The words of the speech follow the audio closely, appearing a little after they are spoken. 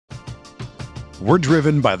We're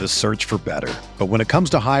driven by the search for better. But when it comes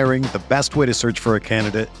to hiring, the best way to search for a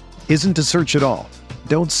candidate isn't to search at all.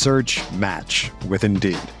 Don't search, match with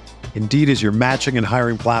Indeed. Indeed is your matching and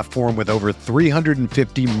hiring platform with over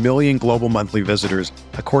 350 million global monthly visitors,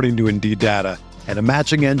 according to Indeed data, and a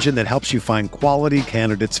matching engine that helps you find quality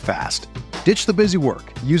candidates fast. Ditch the busy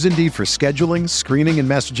work. Use Indeed for scheduling, screening, and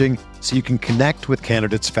messaging so you can connect with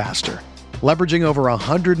candidates faster. Leveraging over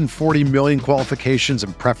 140 million qualifications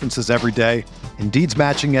and preferences every day, Indeed's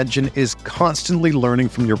matching engine is constantly learning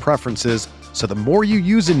from your preferences, so the more you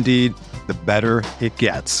use Indeed, the better it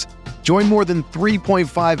gets. Join more than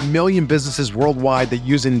 3.5 million businesses worldwide that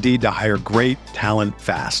use Indeed to hire great talent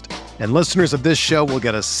fast. And listeners of this show will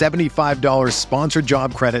get a $75 sponsored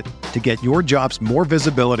job credit to get your jobs more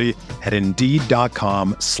visibility at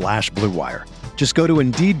Indeed.com/Blue Wire. Just go to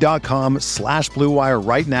Indeed.com/Blue Wire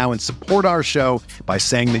right now and support our show by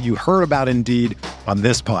saying that you heard about Indeed on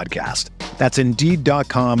this podcast. That's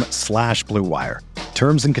Indeed.com/Blue Wire.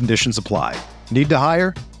 Terms and conditions apply. Need to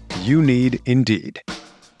hire? You need Indeed.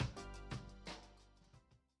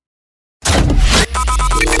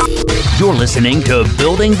 You're listening to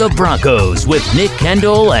Building the Broncos with Nick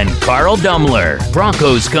Kendall and Carl Dummler,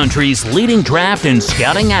 Broncos Country's leading draft and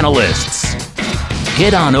scouting analysts.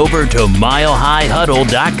 Get on over to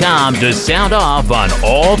milehighhuddle.com to sound off on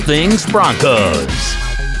all things Broncos.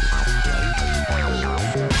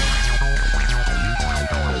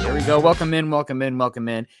 There we go. Welcome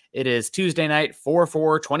in. It is Tuesday night,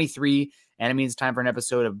 4/4/23, and it means time for an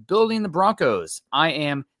episode of Building the Broncos. I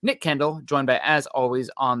am Nick Kendall, joined by, as always,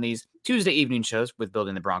 on these Tuesday evening shows with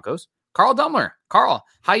Building the Broncos, Carl Dummler. Carl,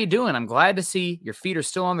 how you doing? I'm glad to see your feet are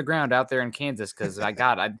still on the ground out there in Kansas, because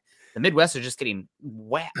the Midwest is just getting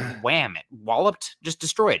walloped, just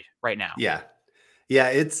destroyed right now. Yeah.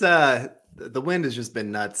 It's the wind has just been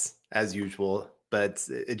nuts as usual, but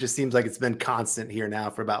it just seems like it's been constant here now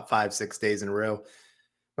for about 5-6 days in a row.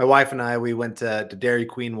 My wife and I, we went to Dairy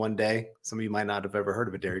Queen one day. Some of you might not have ever heard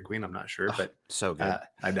of a Dairy Queen. I'm not sure, but so good.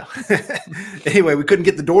 I know. Anyway, we couldn't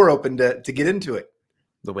get the door open to get into it.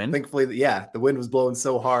 The wind? Thankfully, the wind was blowing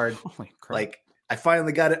so hard. Holy crap. Like, I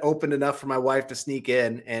finally got it open enough for my wife to sneak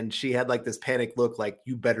in, and she had like this panic look, like,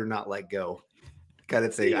 you better not let go. Kind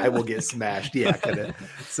of saying, I will get smashed. Yeah, kind of.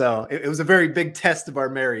 So it was a very big test of our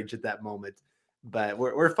marriage at that moment. But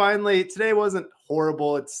we're finally, today wasn't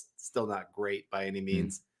horrible. It's still not great by any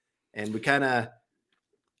means. And we kind of,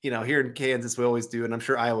 here in Kansas, we always do, and I'm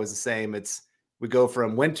sure Iowa's the same. We go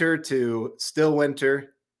from winter to still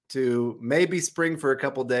winter to maybe spring for a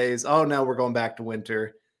couple days. Oh, now we're going back to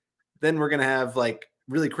winter. Then we're going to have like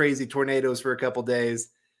really crazy tornadoes for a couple days,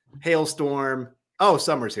 hailstorm. Oh,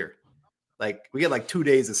 summer's here. Like we get like 2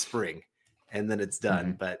 days of spring and then it's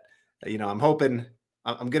done. But, I'm hoping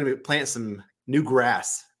I'm going to plant some new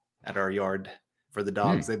grass at our yard for the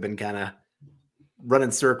dogs. They've been kind of running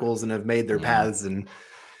circles and have made their paths. And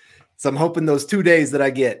so I'm hoping those 2 days that I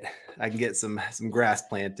can get some grass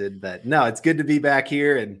planted. But no, it's good to be back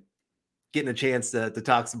here and getting a chance to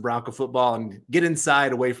talk some Bronco football and get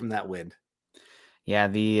inside away from that wind. Yeah,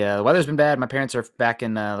 the weather's been bad. My parents are back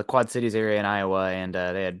in the Quad Cities area in Iowa, and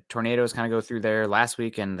they had tornadoes kind of go through there last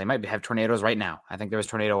week, and they might have tornadoes right now. I think there was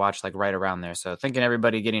tornado watch like right around there. So thinking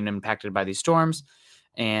everybody getting impacted by these storms.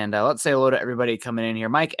 And let's say hello to everybody coming in here.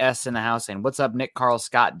 Mike S. in the house saying, what's up, Nick, Carl,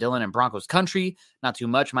 Scott, Dylan, and Broncos Country? Not too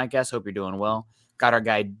much, Mike S. Hope you're doing well. Got our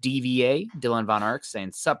guy DVA, Dylan Von Ark,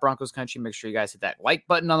 saying, sup, Broncos Country. Make sure you guys hit that like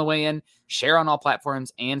button on the way in, share on all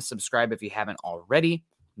platforms, and subscribe if you haven't already.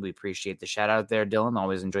 We appreciate the shout out there, Dylan.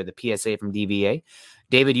 Always enjoy the PSA from DVA.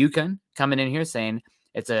 David Yukon coming in here saying,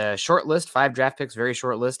 it's a short list, 5 draft picks, very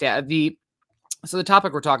short list. Yeah, so the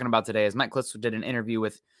topic we're talking about today is Mike Klitz did an interview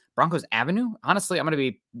with Broncos Avenue. Honestly,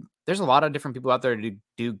 there's a lot of different people out there to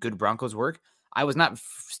do good Broncos work. I was not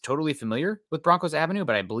totally familiar with Broncos Avenue,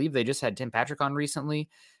 but I believe they just had Tim Patrick on recently,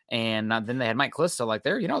 and then they had Mike Klitz. So like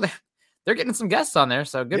they're getting some guests on there.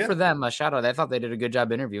 So good for them. A shout out. I thought they did a good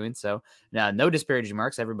job interviewing. So now no disparaging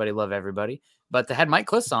marks. Everybody love everybody, but they had Mike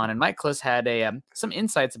Klitz on, and Mike Klitz had some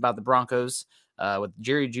insights about the Broncos with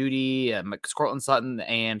Jerry Jeudy, Courtland Sutton,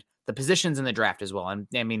 and the positions in the draft as well. And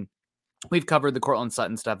I mean, we've covered the Courtland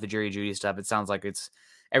Sutton stuff, the Jerry Jeudy stuff. It sounds like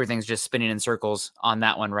everything's just spinning in circles on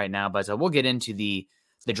that one right now. But we'll get into the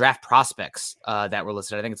draft prospects that were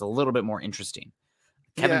listed. I think it's a little bit more interesting.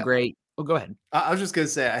 Kevin Gray. Oh, go ahead. I was just going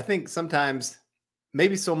to say, I think sometimes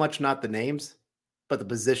maybe so much not the names, but the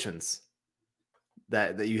positions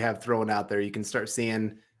that you have thrown out there. You can start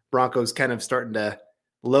seeing Broncos kind of starting to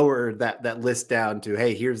lower that list down to,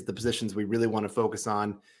 hey, here's the positions we really want to focus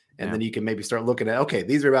on. And then you can maybe start looking at, okay,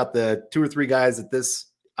 these are about the 2 or 3 guys that this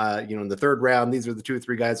in the third round. These are the 2 or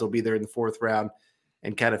 3 guys who'll be there in the fourth round,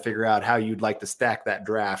 and kind of figure out how you'd like to stack that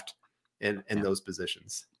draft in those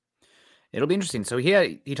positions. It'll be interesting. So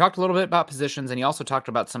he talked a little bit about positions, and he also talked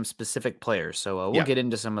about some specific players. So we'll get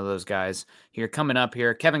into some of those guys here coming up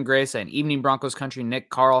here. Kevin Grace and Evening Broncos Country, Nick,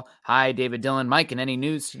 Carl, hi, David, Dillon, Mike, and any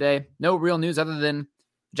news today? No real news other than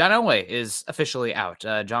John Elway is officially out.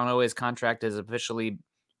 John Elway's contract is officially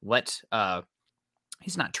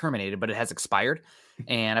he's not terminated, but it has expired.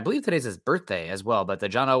 And I believe today's his birthday as well. But the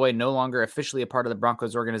John Elway no longer officially a part of the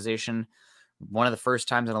Broncos organization. One of the first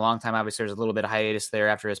times in a long time. Obviously, there's a little bit of hiatus there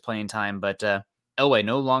after his playing time, but Elway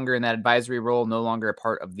no longer in that advisory role, no longer a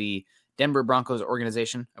part of the Denver Broncos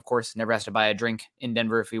organization. Of course, never has to buy a drink in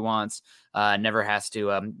Denver if he wants. Never has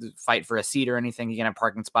to fight for a seat or anything. He can have a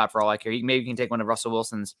parking spot for all I care. Maybe he can take one of Russell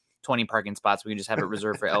Wilson's 20 parking spots. We can just have it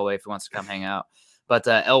reserved for Elway if he wants to come hang out. But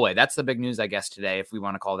Elway, that's the big news, I guess, today, if we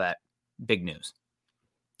want to call that big news.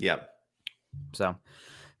 Yep. So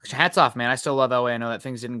hats off, man. I still love Elway. I know that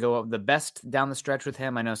things didn't go the best down the stretch with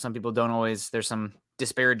him. I know some people don't always, there's some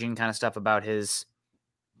disparaging kind of stuff about his,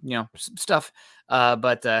 stuff.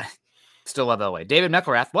 But still love Elway. David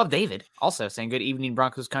Meckelrath, love David, also saying good evening,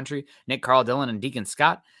 Broncos Country. Nick, Carl, Dillon, and Deacon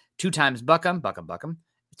Scott. 2 times Buckham.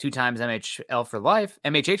 2 times MHL for life.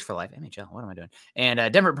 MHH for life. MHL, what am I doing?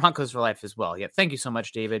 And Denver Broncos for life as well. Yeah, thank you so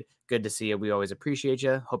much, David. Good to see you. We always appreciate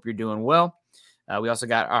you. Hope you're doing well. We also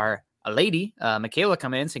got a lady, Michaela,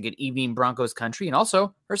 coming in saying good evening, Broncos Country, and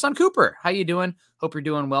also her son Cooper. How you doing? Hope you're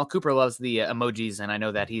doing well. Cooper loves the emojis, and I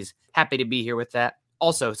know that he's happy to be here with that.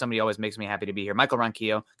 Also, somebody always makes me happy to be here. Michael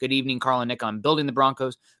Ronquillo. Good evening, Carl and Nick on Building the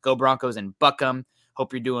Broncos. Go Broncos and Buckham.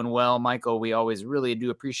 Hope you're doing well, Michael. We always really do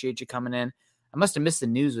appreciate you coming in. I must have missed the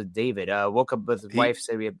news with David. Woke up with his wife,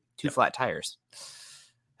 said we had 2 flat tires.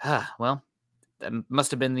 Well, that must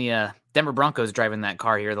have been the Denver Broncos driving that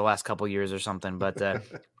car here the last couple years or something, but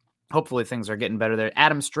hopefully things are getting better there.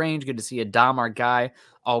 Adam Strange, good to see you. Dom, our guy,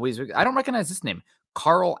 always. I don't recognize this name.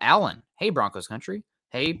 Carl Allen. Hey, Broncos Country.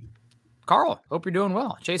 Hey, Carl. Hope you're doing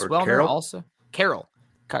well. Chase Wellner, Carol? also. Carol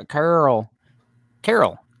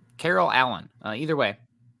Allen. Either way,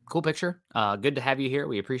 cool picture. Good to have you here.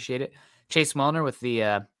 We appreciate it. Chase Wellner with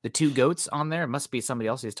the 2 goats on there. It must be somebody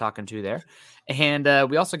else he's talking to there. And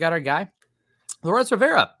we also got our guy, Lawrence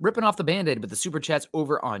Rivera, ripping off the Band-Aid with the Super Chats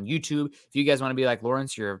over on YouTube. If you guys want to be like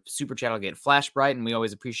Lawrence, your Super Chat will get flash bright, and we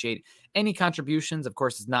always appreciate any contributions. Of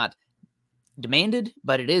course, it's not demanded,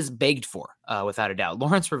 but it is begged for, without a doubt.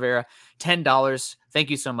 Lawrence Rivera, $10. Thank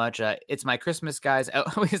you so much. It's my Christmas, guys.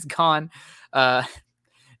 Always gone.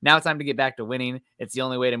 Now it's time to get back to winning. It's the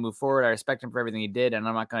only way to move forward. I respect him for everything he did, and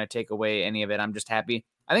I'm not going to take away any of it. I'm just happy.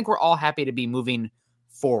 I think we're all happy to be moving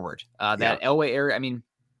forward. That Elway era, I mean,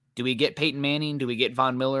 do we get Peyton Manning? Do we get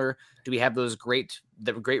Von Miller? Do we have the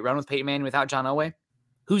great run with Peyton Manning without John Elway?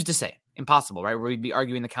 Who's to say? Impossible, right? We'd be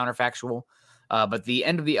arguing the counterfactual. But the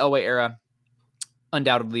end of the Elway era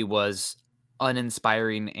undoubtedly was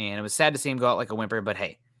uninspiring, and it was sad to see him go out like a whimper, but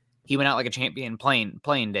hey, he went out like a champion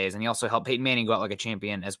playing days, and he also helped Peyton Manning go out like a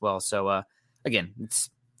champion as well. So, again, it's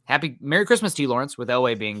Merry Christmas to you, Lawrence, with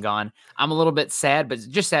Elway being gone. I'm a little bit sad, but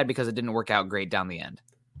just sad because it didn't work out great down the end.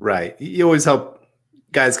 Right. You always hope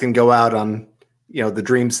guys can go out on, the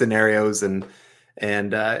dream scenarios, and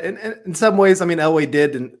in some ways, I mean, Elway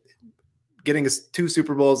did, and getting us 2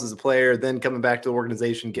 Super Bowls as a player, then coming back to the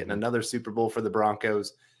organization, getting another Super Bowl for the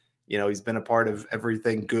Broncos. He's been a part of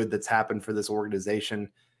everything good that's happened for this organization.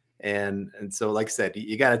 And so, like I said,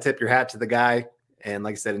 you got to tip your hat to the guy. And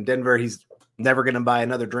like I said, in Denver, he's never going to buy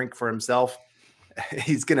another drink for himself.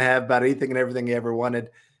 He's going to have about anything and everything he ever wanted.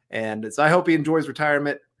 And so I hope he enjoys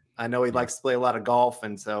retirement. I know he likes to play a lot of golf.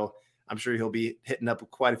 And so I'm sure he'll be hitting up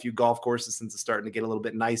quite a few golf courses since it's starting to get a little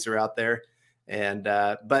bit nicer out there. And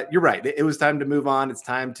but you're right. It was time to move on. It's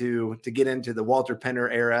time to get into the Walter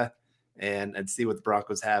Penner era and see what the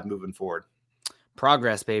Broncos have moving forward.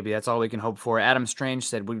 Progress, baby. That's all we can hope for. Adam Strange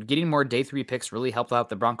said, would getting more day 3 picks really help out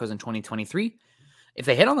the Broncos in 2023? If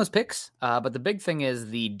they hit on those picks, but the big thing is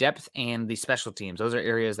the depth and the special teams. Those are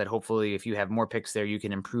areas that hopefully if you have more picks there, you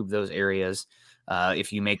can improve those areas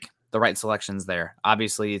if you make the right selections there.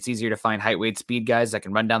 Obviously, it's easier to find height, weight, speed guys that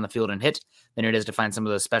can run down the field and hit than it is to find some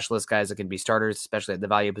of those specialist guys that can be starters, especially at the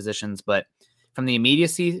value positions. But from the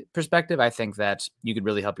immediacy perspective, I think that you could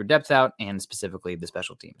really help your depth out and specifically the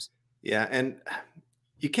special teams. Yeah, and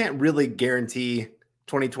you can't really guarantee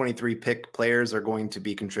 2023 pick players are going to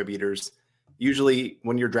be contributors. Usually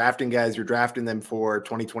when you're drafting guys, you're drafting them for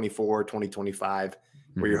 2024, 2025,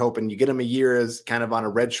 where you're hoping you get them a year as kind of on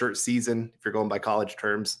a redshirt season, if you're going by college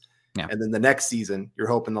terms. Yeah. And then the next season, you're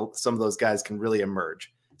hoping some of those guys can really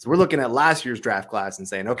emerge. So we're looking at last year's draft class and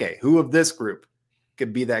saying, okay, who of this group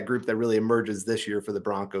could be that group that really emerges this year for the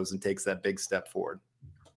Broncos and takes that big step forward.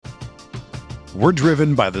 We're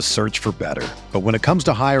driven by the search for better. But when it comes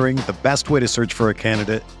to hiring, the best way to search for a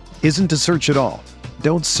candidate isn't to search at all.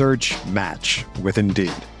 Don't search, match with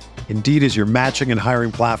Indeed. Indeed is your matching and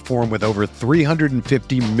hiring platform with over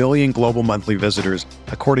 350 million global monthly visitors,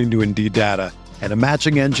 according to Indeed data, and a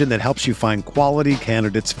matching engine that helps you find quality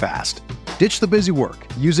candidates fast. Ditch the busy work.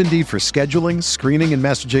 Use Indeed for scheduling, screening, and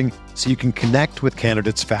messaging so you can connect with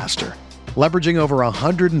candidates faster. Leveraging over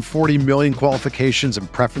 140 million qualifications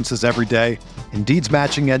and preferences every day, Indeed's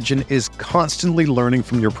matching engine is constantly learning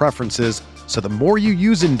from your preferences, so the more you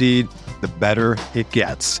use Indeed, the better it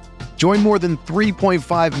gets. Join more than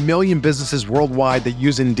 3.5 million businesses worldwide that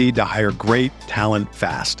use Indeed to hire great talent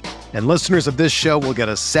fast. And listeners of this show will get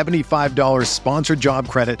a $75 sponsored job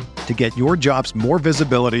credit to get your jobs more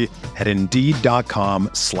visibility at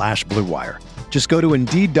Indeed.com/Blue Wire. Just go to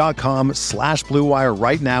Indeed.com/Blue Wire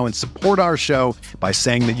right now and support our show by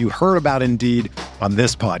saying that you heard about Indeed on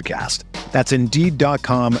this podcast. That's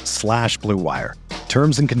Indeed.com/Blue Wire.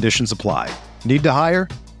 Terms and conditions apply. Need to hire?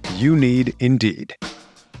 You need Indeed.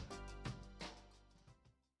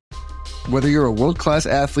 Whether you're a world-class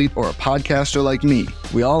athlete or a podcaster like me,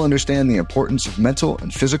 we all understand the importance of mental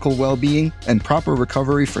and physical well-being and proper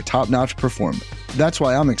recovery for top-notch performance. That's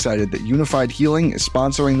why I'm excited that Unified Healing is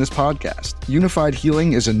sponsoring this podcast. Unified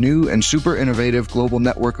Healing is a new and super innovative global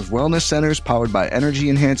network of wellness centers powered by Energy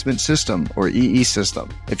Enhancement System, or EE System.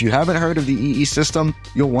 If you haven't heard of the EE System,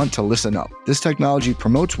 you'll want to listen up. This technology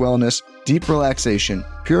promotes wellness, deep relaxation,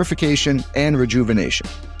 purification, and rejuvenation.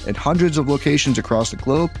 At hundreds of locations across the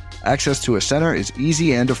globe, access to a center is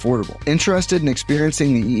easy and affordable. Interested in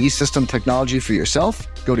experiencing the EE System technology for yourself?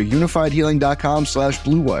 Go to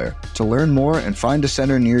unifiedhealing.com/Blue Wire to learn more and find a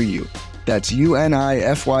center near you. That's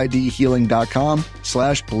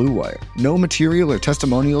UNIFYDhealing.com/Blue Wire. No material or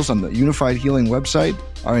testimonials on the Unified Healing website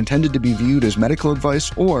are intended to be viewed as medical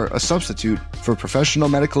advice or a substitute for professional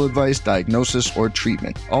medical advice, diagnosis, or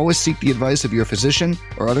treatment. Always seek the advice of your physician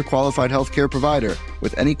or other qualified healthcare provider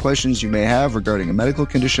with any questions you may have regarding a medical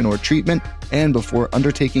condition or treatment and before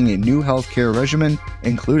undertaking a new healthcare regimen,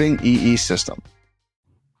 including EE System.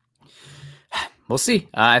 We'll see.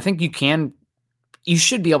 I think you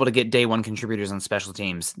should be able to get day one contributors on special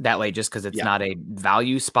teams that late just because it's not a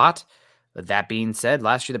value spot. But that being said,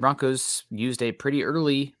 last year the Broncos used a pretty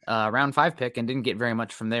early round 5 pick and didn't get very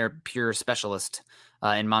much from their pure specialist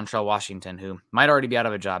in Montreal, Washington, who might already be out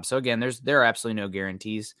of a job. So again, there are absolutely no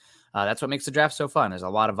guarantees. That's what makes the draft so fun. There's a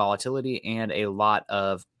lot of volatility and a lot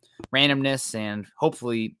of randomness, and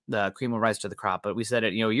hopefully the cream will rise to the crop. But we said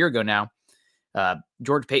it, a year ago now.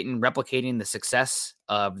 George Paton replicating the success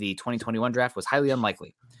of the 2021 draft was highly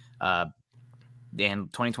unlikely.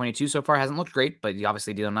 And 2022 so far hasn't looked great, but you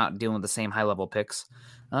obviously not dealing with the same high level picks.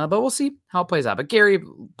 But we'll see how it plays out. But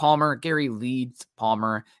Gary Leeds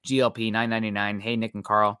Palmer, GLP 999. Hey, Nick and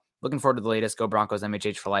Carl, looking forward to the latest. Go Broncos,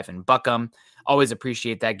 MHH for life, and Buckham. Always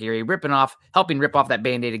appreciate that, Gary. Helping rip off that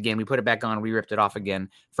Band-Aid again. We put it back on, we ripped it off again.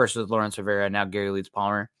 First with Lawrence Rivera, now Gary Leeds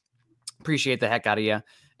Palmer. Appreciate the heck out of you.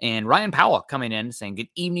 And Ryan Powell coming in saying, good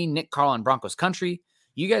evening, Nick, Carl, and Broncos country.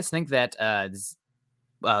 You guys think that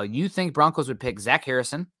you think Broncos would pick Zach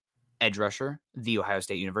Harrison, edge rusher, The Ohio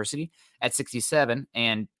State University, at 67,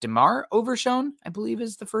 and DeMar Overshown, I believe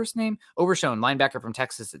is the first name, Overshown, linebacker from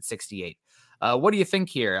Texas, at 68. What do you think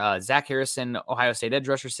here? Zach Harrison, Ohio State edge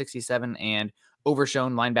rusher, 67, and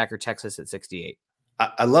Overshown, linebacker, Texas, at 68.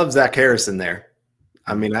 I love Zach Harrison there.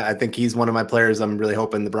 I mean, I think he's one of my players I'm really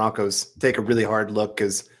hoping the Broncos take a really hard look,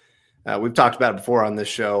 because we've talked about it before on this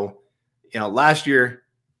show. Last year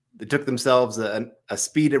they took themselves a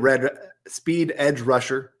speed edge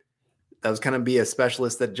rusher that was going to be a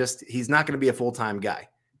specialist that he's not going to be a full-time guy.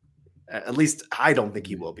 At least I don't think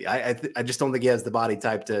he will be. I just don't think he has the body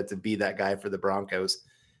type to be that guy for the Broncos.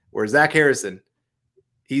 Whereas Zach Harrison,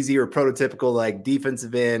 he's your prototypical like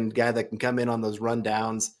defensive end guy that can come in on those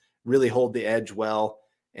rundowns, really hold the edge well,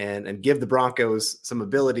 and give the Broncos some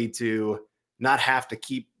ability to not have to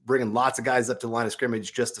keep bringing lots of guys up to the line of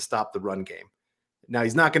scrimmage just to stop the run game. Now,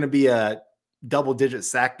 he's not going to be a double-digit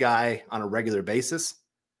sack guy on a regular basis.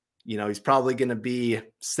 He's probably going to be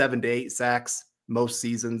 7 to 8 sacks most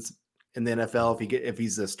seasons in the NFL if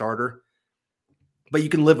he's a starter. But you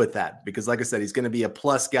can live with that because, like I said, he's going to be a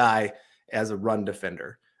plus guy as a run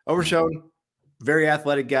defender. Overshown, very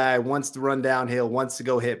athletic guy, wants to run downhill, wants to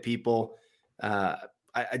go hit people.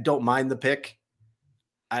 I don't mind the pick.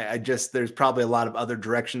 There's probably a lot of other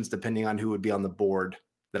directions depending on who would be on the board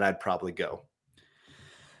that I'd probably go.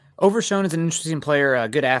 Overshown is an interesting player, a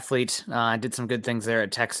good athlete. Did some good things there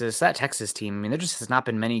at Texas. That Texas team, there just has not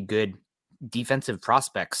been many good defensive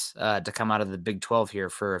prospects to come out of the Big 12 here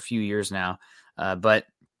for a few years now. But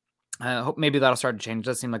I hope maybe that'll start to change. It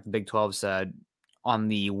does seem like the Big 12's on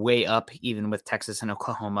the way up, even with Texas and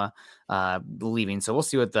Oklahoma leaving. So we'll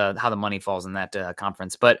see how the money falls in that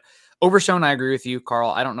conference. But Overshown, I agree with you, Carl.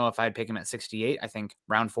 I don't know if I'd pick him at 68. I think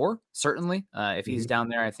round 4, certainly. If he's down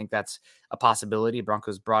there, I think that's a possibility.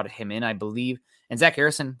 Broncos brought him in, I believe. And Zach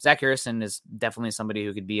Harrison is definitely somebody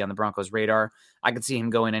who could be on the Broncos' radar. I could see him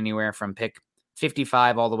going anywhere from pick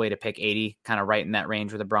 55 all the way to pick 80, kind of right in that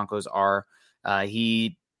range where the Broncos are.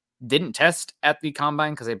 He didn't test at the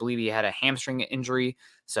combine because I believe he had a hamstring injury.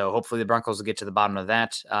 So hopefully the Broncos will get to the bottom of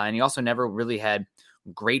that. And he also never really had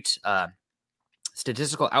great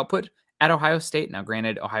statistical output at Ohio State. Now,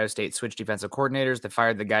 granted, Ohio State switched defensive coordinators. They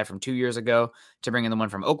fired the guy from 2 years ago to bring in the one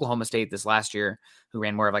from Oklahoma State this last year, who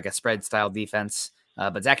ran more of like a spread style defense.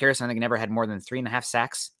 But Zach Harrison, I think, never had more than 3.5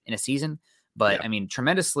 sacks in a season. But I mean,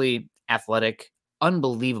 tremendously athletic,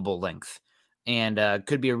 unbelievable length, and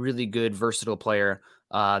could be a really good, versatile player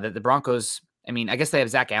that the Broncos, I mean, I guess they have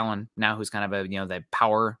Zach Allen now, who's kind of a, the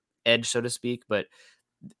power edge, so to speak. But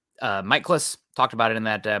Mike Kliss talked about it in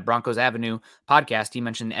that Broncos Avenue podcast. He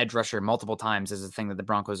mentioned edge rusher multiple times as a thing that the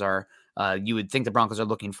Broncos are, you would think the Broncos are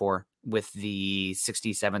looking for with the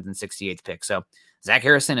 67th and 68th pick. So Zach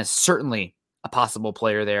Harrison is certainly a possible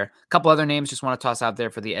player there. A couple other names just want to toss out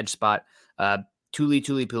there for the edge spot. Tuli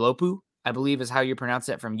Pulopu, I believe is how you pronounce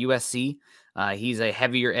it, from USC. He's a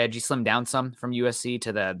heavier edge. He slimmed down some from USC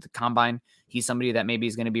to the combine. He's somebody that maybe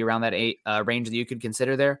is going to be around that range that you could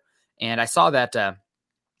consider there. And I saw that,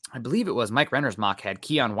 I believe it was Mike Renner's mock had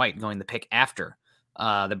Keon White going the pick after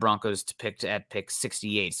the Broncos picked at pick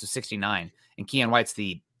 68, so 69. And Keon White's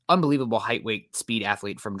the unbelievable height, weight, speed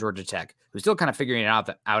athlete from Georgia Tech, who's still kind of figuring it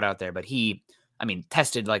out there. But he, I mean,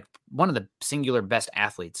 tested like one of the singular best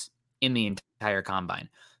athletes in the entire combine.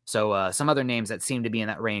 So some other names that seem to be in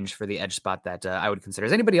that range for the edge spot that I would consider.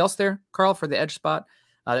 Is anybody else there, Carl, for the edge spot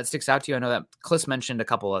that sticks out to you? I know that Kliss mentioned a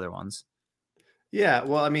couple other ones. Yeah,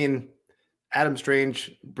 well, I mean, Adam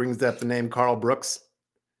Strange brings up the name Carl Brooks.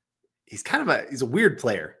 He's kind of he's a weird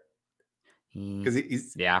player because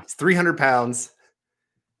he's 300 pounds,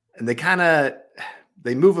 and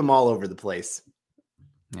they move him all over the place.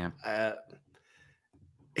 Yeah,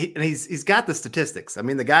 he's got the statistics. I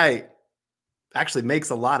mean, the guy actually makes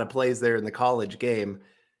a lot of plays there in the college game,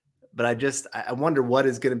 but I wonder what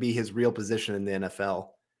is going to be his real position in the NFL,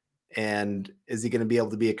 and is he going to be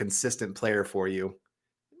able to be a consistent player for you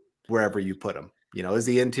wherever you put him? Is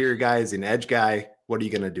he interior guy? Is he an edge guy? What are you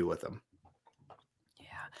going to do with him? Yeah,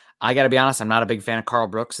 I got to be honest. I'm not a big fan of Carl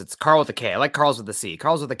Brooks. It's Carl with a K. I like Carl's with a C.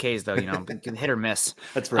 Carl's with the K's though, can hit or miss.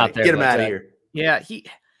 That's right. Get him out of here. Yeah.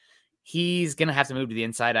 He's going to have to move to the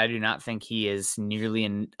inside. I do not think he is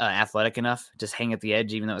nearly athletic enough to just hang at the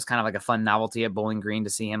edge, even though it was kind of like a fun novelty at Bowling Green to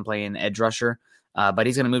see him play an edge rusher. But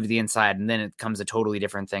he's going to move to the inside, and then it comes a totally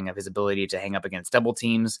different thing of his ability to hang up against double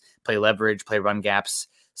teams, play leverage, play run gaps.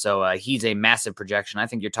 So he's a massive projection. I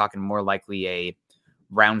think you're talking more likely a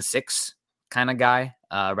round 6 kind of guy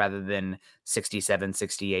rather than 67,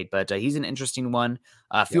 68. But he's an interesting one.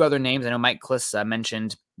 A few other names. I know Mike Kliss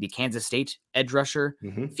mentioned the Kansas State edge rusher,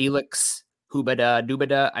 Felix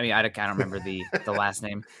Dubada. I mean, I don't remember the last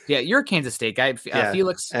name. Yeah, you're a Kansas State guy.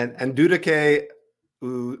 Felix. And Dudake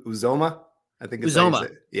Uzoma, I think it's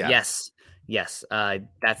Uzoma. Yeah. Yes.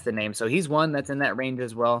 That's the name. So he's one that's in that range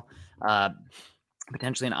as well.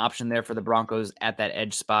 Potentially an option there for the Broncos at that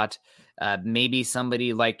edge spot. Maybe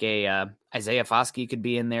somebody like a Isaiah Foskey could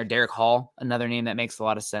be in there. Derek Hall, another name that makes a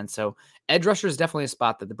lot of sense. So edge rusher is definitely a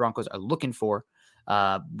spot that the Broncos are looking for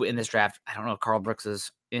in this draft. I don't know if Carl Brooks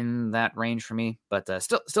is in that range for me, but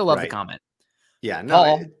still love the comment. Yeah,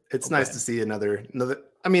 no, it's nice to see another.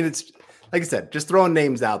 I mean, it's like I said, just throwing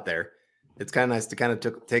names out there. It's kind of nice to kind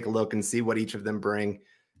of take a look and see what each of them bring.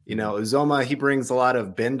 Uzoma, he brings a lot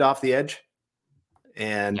of bend off the edge.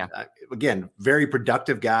 And again, very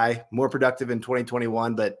productive guy, more productive in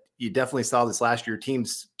 2021, but you definitely saw this last year.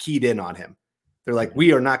 Teams keyed in on him. They're like,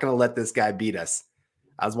 we are not going to let this guy beat us.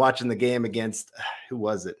 I was watching the game against, who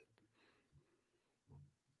was it?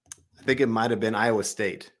 I think it might've been Iowa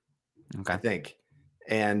State. Okay. I think.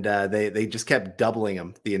 And they just kept doubling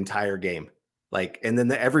him the entire game. And then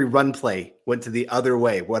every run play went to the other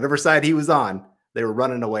way, whatever side he was on, they were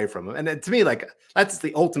running away from him. And to me, that's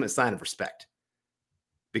the ultimate sign of respect.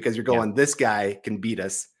 Because you're going, this guy can beat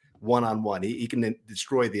us one-on-one. He can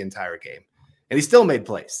destroy the entire game. And he still made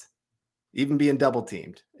plays, even being double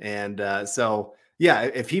teamed. And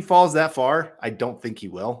if he falls that far, I don't think he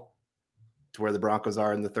will, to where the Broncos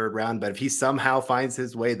are in the 3rd round. But if he somehow finds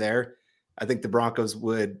his way there, I think the Broncos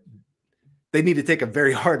would they need to take a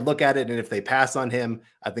very hard look at it. And if they pass on him,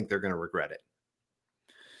 I think they're going to regret it.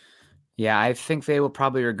 Yeah, I think they will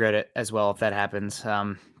probably regret it as well if that happens.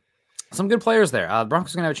 Some good players there.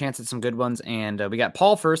 Broncos are going to have a chance at some good ones. And we got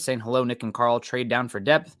Paul first saying, hello, Nick and Carl, trade down for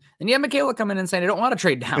depth. And you have Michaela coming in saying, I don't want to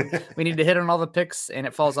trade down. We need to hit on all the picks, and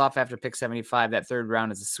it falls off after pick 75. That third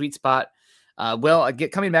round is a sweet spot.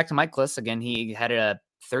 Coming back to Mike Kliss, again, he had a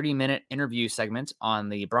 30-minute interview segment on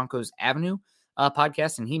the Broncos Avenue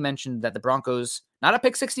podcast, and he mentioned that the Broncos, not at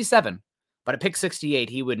pick 67, but at pick 68,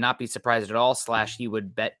 he would not be surprised at all, / he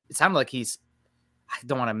would bet. It sounded like I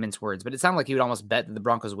don't want to mince words, but it sounded like he would almost bet that the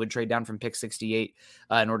Broncos would trade down from pick 68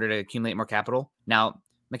 in order to accumulate more capital. Now,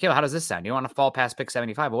 Michaela, how does this sound? You want to fall past pick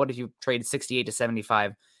 75, but what if you trade 68 to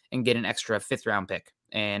 75 and get an extra 5th round pick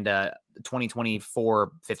and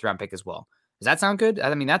 2024 5th round pick as well? Does that sound good?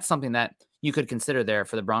 I mean, that's something that you could consider there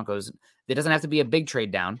for the Broncos. It doesn't have to be a big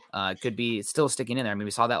trade down. It could be still sticking in there. I mean,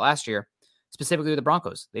 we saw that last year, specifically with the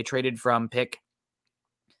Broncos. They traded from pick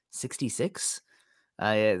 66,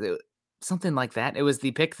 something like that. It was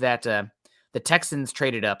the pick that the Texans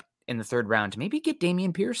traded up in the 3rd round to maybe get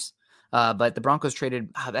Dameon Pierce. But the Broncos traded,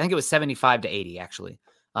 I think it was 75 to 80, actually.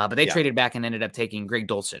 But they traded back and ended up taking Greg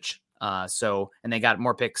Dulcich. And they got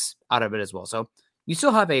more picks out of it as well. So you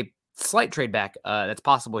still have a slight trade back that's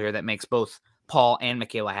possible here that makes both Paul and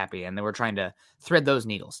Michaela happy. And they were trying to thread those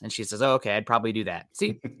needles. And she says, oh, okay, I'd probably do that.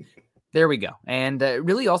 See, there we go. And it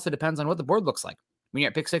really also depends on what the board looks like. When you're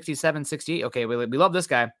at pick 67, 68, okay, we love this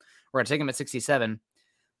guy. We're going to take him at 67.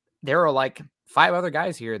 There are like 5 other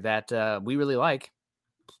guys here that we really like.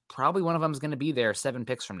 Probably one of them is going to be there 7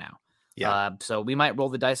 picks from now. Yeah. So we might roll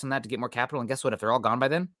the dice on that to get more capital. And guess what? If they're all gone by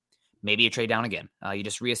then, maybe you trade down again. You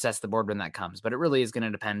just reassess the board when that comes. But it really is going to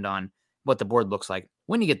depend on what the board looks like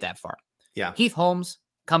when you get that far. Yeah. Heath Holmes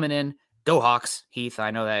coming in. Go Hawks, Heath.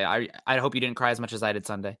 I know that. I hope you didn't cry as much as I did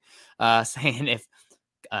Sunday. Saying if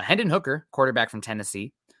Hendon Hooker, quarterback from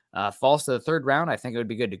Tennessee, falls to the 3rd round, I think it would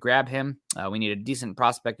be good to grab him. We need a decent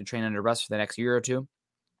prospect to train under Russ for the next year or two.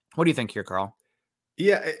 What do you think here, Carl?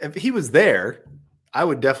 Yeah, if he was there, I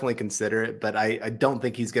would definitely consider it, but I don't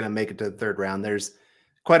think he's going to make it to the 3rd round. There's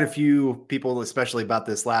quite a few people, especially about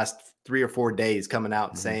this last 3 or 4 days, coming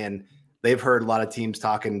out and saying they've heard a lot of teams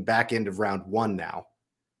talking back end of round 1 now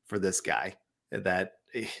for this guy. That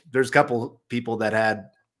there's a couple people that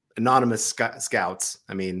had anonymous scouts.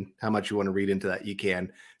 I mean, how much you want to read into that, you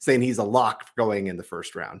can, saying he's a lock going in the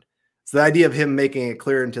 1st round. So the idea of him making it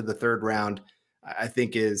clear into the 3rd round, I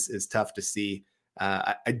think is tough to see.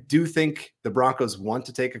 I do think the Broncos want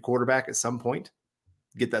to take a quarterback at some point,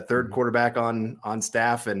 get that 3rd quarterback on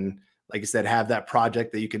staff, and like I said, have that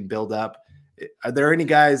project that you can build up. Are there any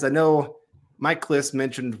guys? I know Mike Kliss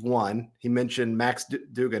mentioned one. He mentioned Max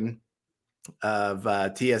Dugan of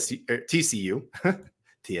TCU.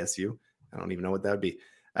 TSU. I don't even know what that would be.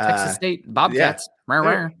 Texas State Bobcats.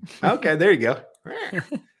 Yeah. Okay, there you go.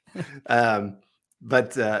 I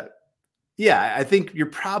think you're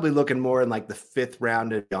probably looking more in like the 5th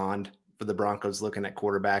round and beyond for the Broncos looking at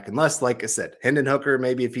quarterback. Unless, like I said, Hendon Hooker,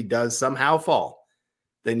 maybe if he does somehow fall,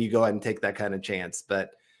 then you go ahead and take that kind of chance.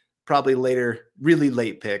 But probably later, really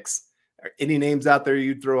late picks. Any names out there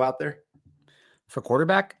you'd throw out there? For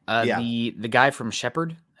quarterback? The guy from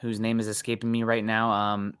Shepherd, whose name is escaping me right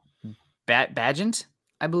now, Bagent,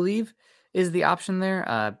 I believe, is the option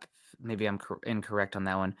there. Maybe I'm incorrect on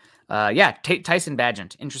that one. Tyson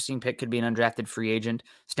Bagent. Interesting pick. Could be an undrafted free agent.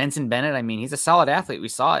 Stenson Bennett. I mean, he's a solid athlete. We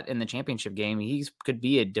saw it in the championship game. He could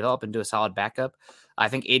develop into a solid backup. I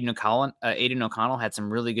think Aiden O'Connell had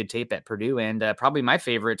some really good tape at Purdue. And probably my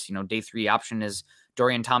favorite, day 3 option is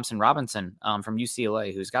Dorian Thompson-Robinson from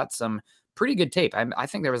UCLA, who's got some pretty good tape. I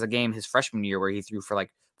think there was a game his freshman year where he threw for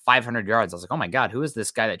like 500 yards. I was like, oh my God, who is this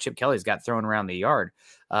guy that Chip Kelly's got thrown around the yard?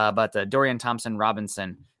 But Dorian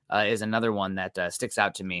Thompson-Robinson is another one that sticks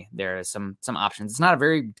out to me. There are some options. It's not a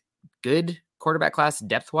very good quarterback class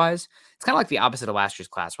depth-wise. It's kind of like the opposite of last year's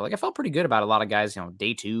class, where I felt pretty good about a lot of guys,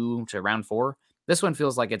 day 2 to round 4. This one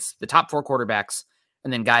feels like it's the top 4 quarterbacks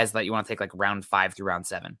and then guys that you want to take like round 5 through round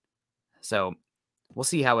 7. So we'll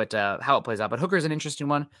see how it plays out. But Hooker's an interesting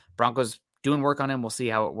one. Broncos doing work on him. We'll see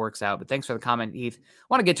how it works out. But thanks for the comment, Heath. I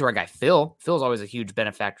want to get to our guy, Phil. Phil's always a huge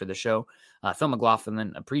benefactor of the show. Phil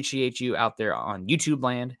McLaughlin, appreciate you out there on YouTube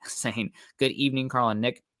land, saying, good evening, Carl and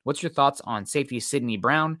Nick. What's your thoughts on safety Sidney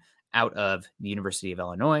Brown out of the University of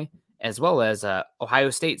Illinois, as well as Ohio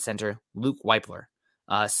State center Luke Weipler?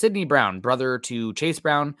 Sidney Brown, brother to Chase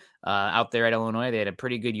Brown, out there at Illinois. They had a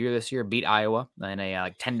pretty good year this year, beat Iowa in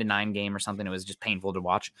a 10-9 game or something. It was just painful to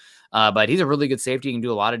watch. But he's a really good safety. He can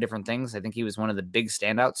do a lot of different things. I think he was one of the big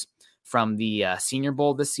standouts from the Senior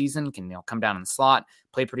Bowl this season, can come down in the slot,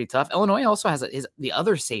 play pretty tough. Illinois also has the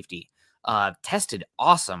other safety tested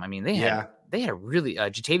awesome. I mean, they had a really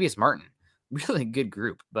Jatavius Martin, really good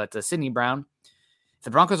group. But Sidney Brown, if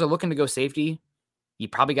the Broncos are looking to go safety, you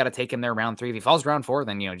probably got to take him there round 3. If he falls round 4,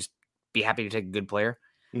 then just be happy to take a good player.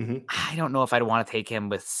 I don't know if I'd want to take him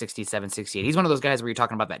with 67, 68. He's one of those guys where you're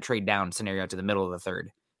talking about that trade down scenario to the middle of the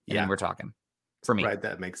third. And then we're talking for me. Right.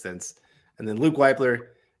 That makes sense. And then Luke Weipler,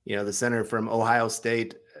 the center from Ohio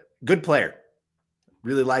State, good player.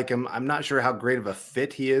 Really like him. I'm not sure how great of a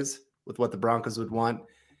fit he is with what the Broncos would want.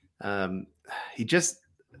 There's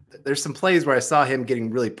some plays where I saw him getting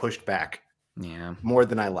really pushed back more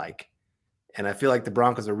than I like. And I feel like the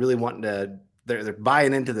Broncos are really wanting to, they're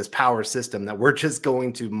buying into this power system that we're just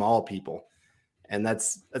going to maul people. And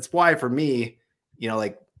that's why for me,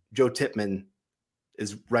 like Joe Tippmann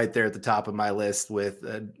is right there at the top of my list with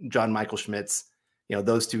John Michael Schmitz,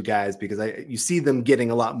 those two guys, because you see them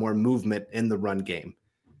getting a lot more movement in the run game.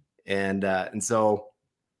 And so,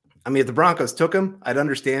 I mean, if the Broncos took him, I'd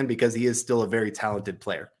understand because he is still a very talented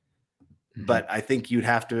player. But I think you'd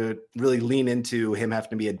have to really lean into him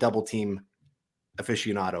having to be a double team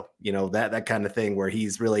aficionado, that kind of thing where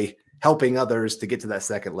he's really helping others to get to that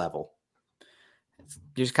second level.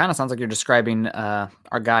 It kind of sounds like you're describing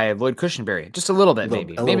our guy Lloyd Cushenberry, just a little bit,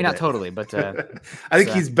 maybe not totally, but I think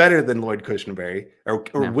he's better than Lloyd Cushenberry, or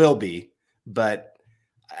will be. But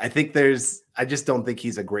I think I just don't think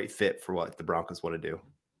he's a great fit for what the Broncos want to do.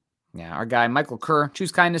 Yeah, our guy Michael Kerr,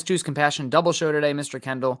 choose kindness, choose compassion. Double show today, Mr.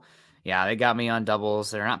 Kendall. Yeah, they got me on doubles.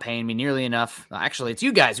 They're not paying me nearly enough. Actually, it's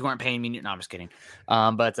you guys who aren't paying me. No, I'm just kidding.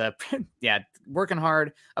 But working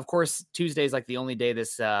hard. Of course, Tuesday is like the only day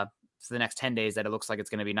this for the next 10 days that it looks like it's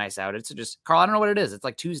going to be nice out. It's just, Carl, I don't know what it is. It's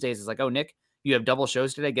like Tuesdays. It's like, oh, Nick, you have double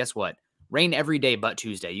shows today. Guess what? Rain every day but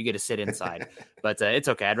Tuesday. You get to sit inside. But it's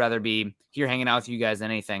okay. I'd rather be here hanging out with you guys than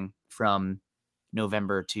anything from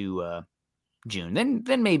November to June.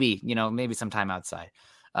 Then maybe, maybe some time outside.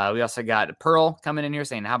 We also got Pearl coming in here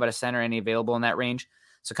saying, how about a center? Any available in that range?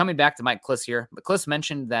 So coming back to Mike Kliss here. But Kliss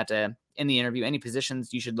mentioned that in the interview, any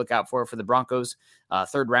positions you should look out for the Broncos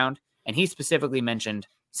third round. And he specifically mentioned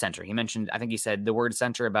center. He mentioned, I think he said the word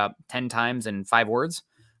center about 10 times in 5 words.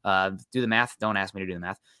 Do the math. Don't ask me to do the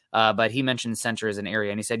math. But he mentioned center as an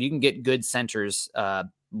area. And he said you can get good centers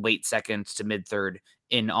late second to mid third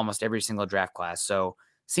in almost every single draft class. So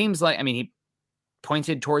seems like, he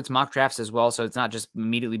pointed towards mock drafts as well. So it's not just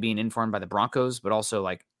immediately being informed by the Broncos, but also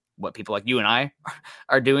like what people like you and I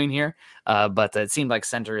are doing here. But it seemed like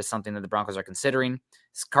center is something that the Broncos are considering.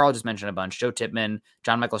 Carl just mentioned a bunch. Joe Tippmann,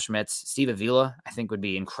 John Michael Schmitz, Steve Avila, I think would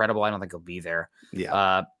be incredible. I don't think he'll be there.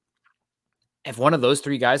 Yeah. If one of those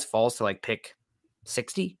 3 guys falls to like pick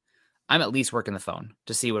 60, I'm at least working the phone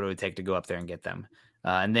to see what it would take to go up there and get them.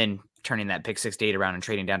 And then turning that pick 68 around and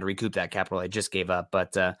trading down to recoup that capital I just gave up.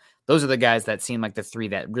 But those are the guys that seem like the 3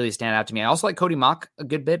 that really stand out to me. I also like Cody Mock a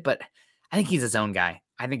good bit, but I think he's his own guy.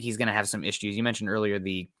 I think he's going to have some issues. You mentioned earlier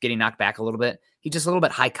the getting knocked back a little bit. He's just a little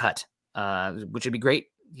bit high cut, which would be great.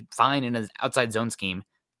 Fine in an outside zone scheme.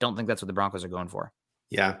 Don't think that's what the Broncos are going for.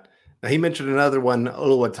 Yeah. Now he mentioned another one,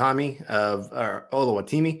 Oluwatimi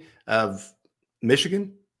of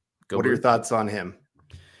Michigan. What are your thoughts on him?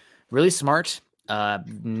 Really smart,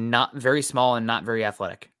 not very small and not very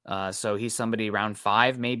athletic. So he's somebody around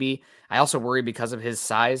 5, maybe. I also worry because of his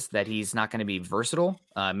size that he's not going to be versatile,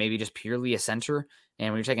 maybe just purely a center.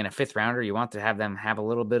 And when you're taking a 5th rounder, you want to have them have a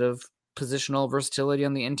little bit of positional versatility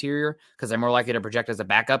on the interior because they're more likely to project as a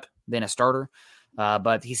backup than a starter.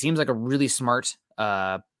 But he seems like a really smart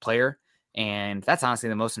player. And that's honestly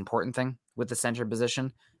the most important thing with the center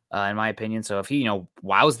position, in my opinion. So if he,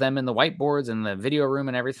 wows them in the whiteboards and the video room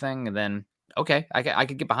and everything, then okay, I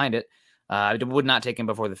could get behind it. I would not take him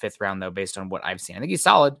before the 5th round, though, based on what I've seen. I think he's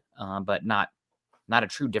solid, but not a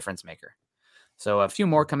true difference maker. So a few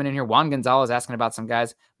more coming in here. Juan Gonzalez asking about some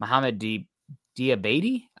guys. Mohamed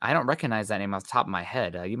Diabate? I don't recognize that name off the top of my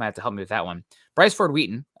head. You might have to help me with that one. Bryce Ford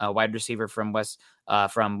Wheaton, a wide receiver from West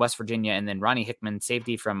Virginia, and then Ronnie Hickman,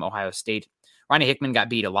 safety from Ohio State. Ronnie Hickman got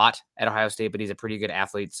beat a lot at Ohio State, but he's a pretty good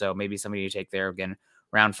athlete, so maybe somebody to take there. Again,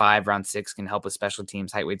 round 5, round 6 can help with special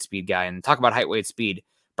teams, height, weight, speed guy. And talk about height, weight, speed.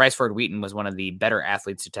 Bryce Ford Wheaton was one of the better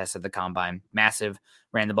athletes to test at the combine. Massive,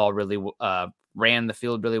 ran the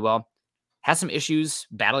field really well. Has some issues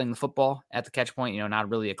battling the football at the catch point. Not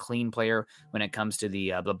really a clean player when it comes to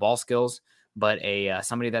the ball skills, but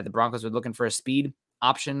somebody that the Broncos were looking for a speed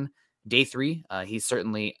option. Day 3, he's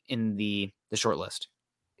certainly in the short list.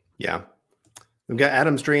 Yeah. We've got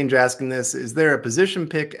Adam Strange asking this. Is there a position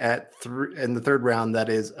pick in the 3rd round that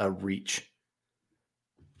is a reach?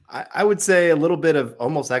 I would say a little bit of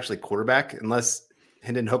almost actually quarterback, unless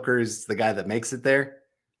Hendon Hooker is the guy that makes it there.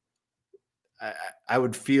 I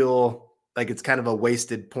would feel like it's kind of a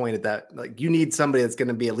wasted point at that. Like, you need somebody that's going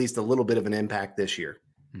to be at least a little bit of an impact this year.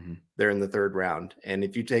 Mm-hmm. They're in the third round. And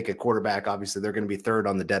if you take a quarterback, obviously they're going to be third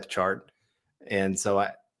on the depth chart. And so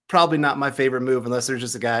probably not my favorite move unless there's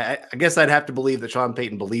just a guy. I guess I'd have to believe that Sean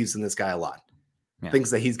Payton believes in this guy a lot. Yeah.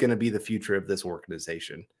 Thinks that he's going to be the future of this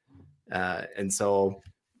organization. And so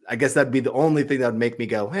I guess that'd be the only thing that would make me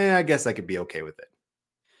go, hey, I guess I could be okay with it.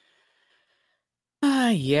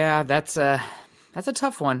 Yeah, that's a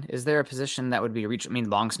tough one. Is there a position that would be reach? I mean,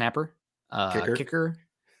 long snapper, kicker,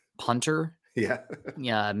 punter. Yeah.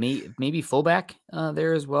 Yeah. Maybe fullback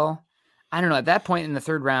there as well. I don't know. At that point in the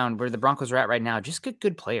third round where the Broncos are at right now, just get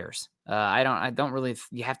good players. I don't really,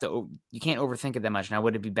 you can't overthink it that much. Now,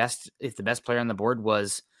 would it be best if the best player on the board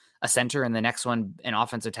was a center and the next one an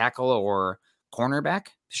offensive tackle or cornerback?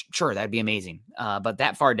 Sure, that'd be amazing. But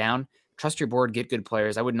that far down, trust your board, get good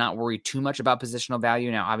players. I would not worry too much about positional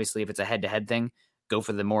value. Now, obviously, if it's a head-to-head thing, go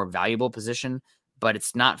for the more valuable position, but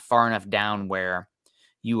it's not far enough down where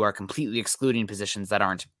you are completely excluding positions that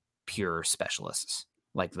aren't pure specialists,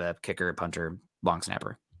 like the kicker, punter, long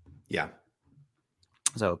snapper. Yeah.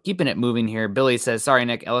 So keeping it moving here. Billy says, sorry,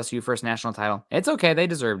 Nick, LSU first national title. It's okay. They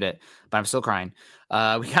deserved it, but I'm still crying. We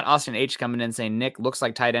got Austin H coming in saying, Nick, looks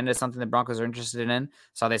like tight end is something the Broncos are interested in.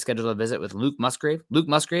 Saw they scheduled a visit with Luke Musgrave. Luke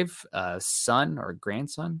Musgrave, son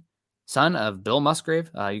of Bill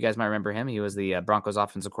Musgrave. You guys might remember him. He was the Broncos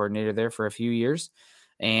offensive coordinator there for a few years.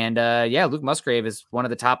 And Luke Musgrave is one of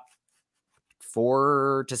the top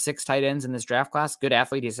 4 to 6 tight ends in this draft class. Good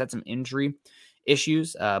athlete. He's had some injury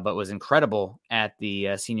issues, but was incredible at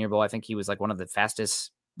the Senior Bowl. I think he was like one of the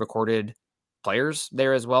fastest recorded players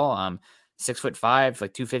there as well. 6'5",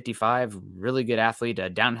 like 255, really good athlete, a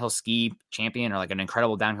downhill ski champion, or like an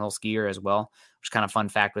incredible downhill skier as well, which is kind of fun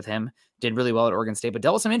fact with him. Did really well at Oregon State, but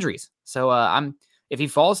dealt with some injuries. So if he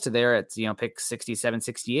falls to there at, pick 67,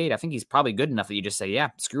 68, I think he's probably good enough that you just say, yeah,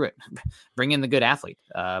 screw it. Bring in the good athlete.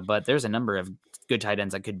 But there's a number of good tight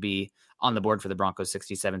ends that could be on the board for the Broncos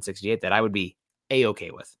 67, 68 that I would be A-okay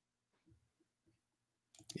with.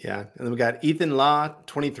 Yeah. And then we got Ethan Law,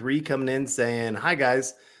 23, coming in saying, hi,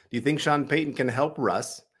 guys. Do you think Sean Payton can help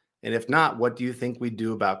Russ? And if not, what do you think we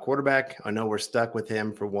do about quarterback? I know we're stuck with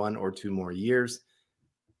him for 1 or 2 more years.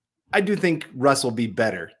 I do think Russ will be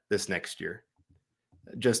better this next year.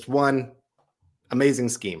 Just 1, amazing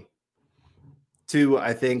scheme. 2,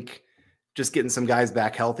 I think just getting some guys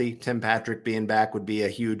back healthy. Tim Patrick being back would be a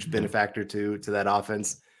huge benefactor to that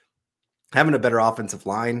offense. Having a better offensive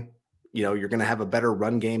line, you're going to have a better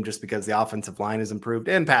run game just because the offensive line is improved,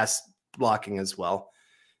 and pass blocking as well.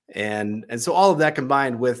 And so all of that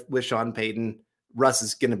combined with Sean Payton, Russ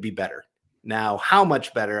is going to be better. Now, how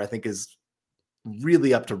much better, I think, is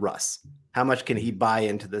really up to Russ. How much can he buy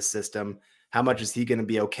into this system? How much is he going to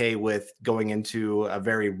be okay with going into a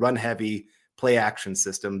very run-heavy play action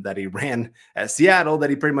system that he ran at Seattle, that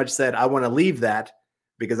he pretty much said, I want to leave that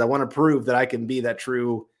because I want to prove that I can be that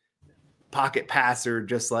true pocket passer,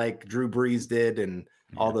 just like Drew Brees did, and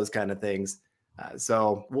all those kind of things.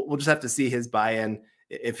 So we'll just have to see his buy-in.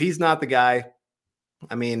 If he's not the guy,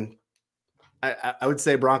 I mean, I would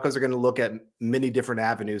say Broncos are going to look at many different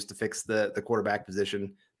avenues to fix the quarterback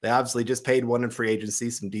position. They obviously just paid one in free agency,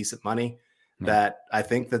 some decent money that I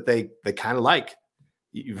think that they kind of like.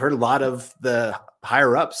 You've heard a lot of the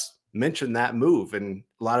higher ups mention that move, and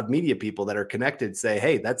a lot of media people that are connected say,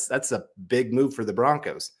 hey, that's a big move for the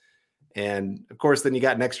Broncos. And of course, then you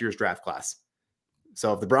got next year's draft class.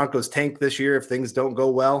 So if the Broncos tank this year, if things don't go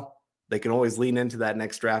well, they can always lean into that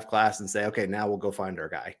next draft class and say, okay, now we'll go find our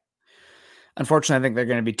guy. Unfortunately, I think they're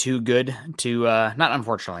going to be too good to, not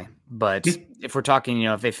unfortunately, but if we're talking,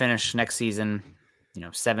 if they finish next season,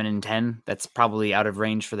 7-10, that's probably out of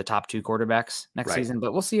range for the top 2 quarterbacks next season,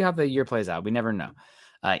 but we'll see how the year plays out. We never know.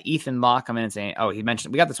 Ethan Law coming in and saying, he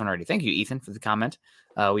mentioned, we got this one already. Thank you, Ethan, for the comment.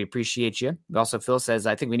 We appreciate you. Also, Phil says,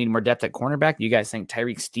 I think we need more depth at cornerback. You guys think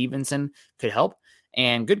Tyreek Stevenson could help?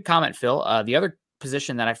 And good comment, Phil. The other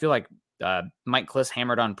position that I feel like Mike Kliss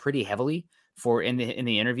hammered on pretty heavily for in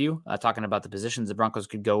the interview, talking about the positions the Broncos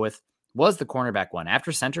could go with, was the cornerback one.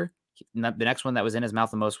 After center, the next one that was in his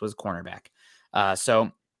mouth the most was cornerback.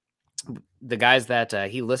 So the guys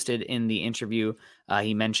that he listed in the interview,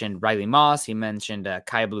 he mentioned Riley Moss, he mentioned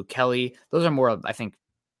Kaya Blue Kelly. Those are more, I think,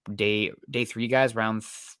 day 3 guys, round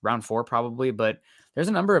 4 probably, but there's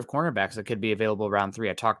a number of cornerbacks that could be available round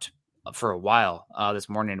 3. I talked for a while this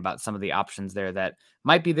morning about some of the options there that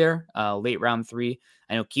might be there late round 3.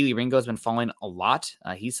 I know Keely Ringo has been falling a lot.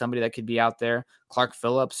 He's somebody that could be out there. Clark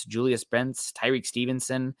Phillips, Julius Brents, Tyreek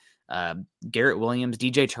Stevenson, Garrett Williams,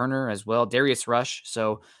 DJ Turner as well, Darius Rush.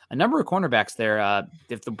 So a number of cornerbacks there.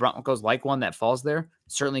 If the Broncos like one that falls there,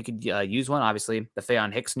 certainly could use one. Obviously, the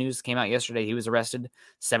Faion Hicks news came out yesterday. He was arrested,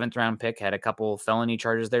 7th round pick, had a couple felony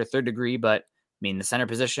charges there, 3rd degree, but I mean, the center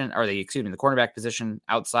position, or the cornerback position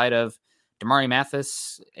outside of Damari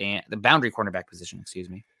Mathis and the boundary cornerback position,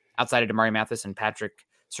 outside of Damari Mathis and Patrick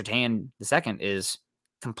Surtain II is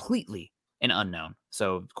completely an unknown.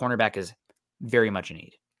 So cornerback is very much in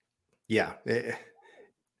need. Yeah.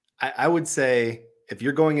 I would say if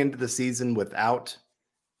you're going into the season without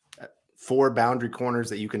 4 boundary corners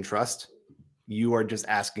that you can trust, you are just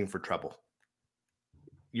asking for trouble.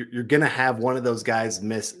 You're going to have one of those guys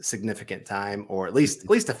miss significant time, or at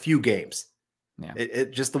least a few games. Yeah.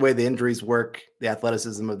 It just the way the injuries work, the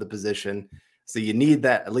athleticism of the position. So you need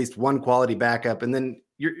that at least one quality backup. And then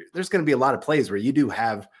there's going to be a lot of plays where you do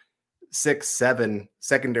have 6, 7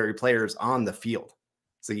 secondary players on the field.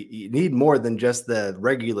 So you need more than just the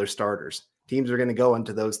regular starters. Teams are going to go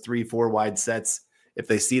into those 3-4 wide sets if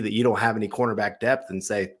they see that you don't have any cornerback depth and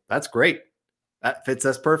say, that's great. That fits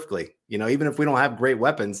us perfectly. Even if we don't have great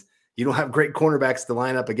weapons, you don't have great cornerbacks to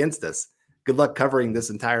line up against us. Good luck covering this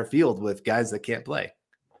entire field with guys that can't play.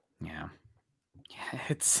 Yeah,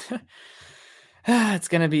 it's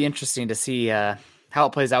going to be interesting to see how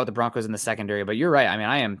it plays out with the Broncos in the secondary. But you're right. I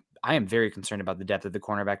mean, I am very concerned about the depth of the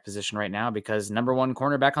cornerback position right now because number one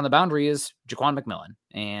cornerback on the boundary is Jaquan McMillan,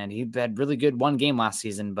 and he had really good one game last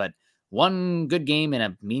season, but one good game in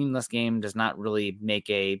a meaningless game does not really make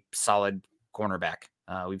a solid cornerback.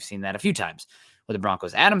 We've seen that a few times with the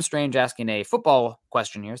Broncos. Adam Strange asking a football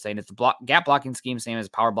question here, saying it's the gap blocking scheme, same as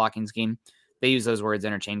power blocking scheme. They use those words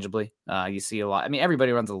interchangeably. You see a lot. I mean,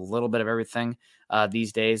 everybody runs a little bit of everything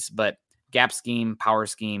these days, but gap scheme, power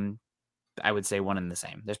scheme, I would say one and the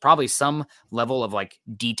same. There's probably some level of like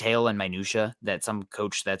detail and minutia that some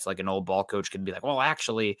coach that's like an old ball coach could be like, well,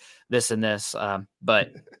 actually this and this,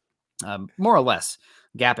 but more or less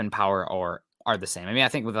gap and power are the same. I mean, I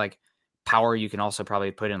think with like power, you can also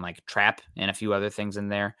probably put in like trap and a few other things in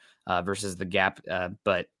there versus the gap.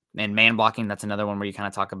 And man blocking, that's another one where you kind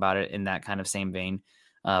of talk about it in that kind of same vein.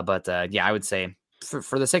 Yeah, I would say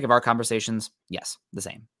for the sake of our conversations, yes, the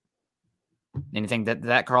same. Anything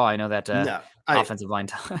that Carl? I know that offensive line.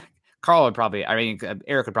 Carl would probably,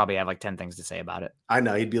 Eric would probably have like 10 things to say about it. I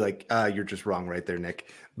know. He'd be like, you're just wrong right there,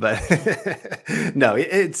 Nick. But no,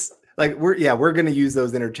 it's like, we're going to use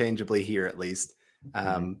those interchangeably here at least.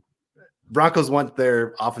 Broncos want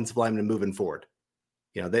their offensive linemen moving forward.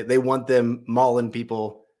 They want them mauling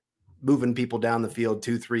people, moving people down the field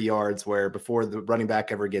 2-3 yards, where before the running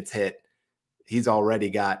back ever gets hit, he's already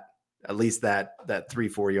got at least that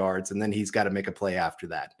 3-4 yards, and then he's got to make a play after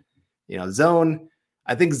that. Zone,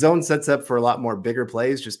 I think zone sets up for a lot more bigger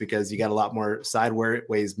plays just because you got a lot more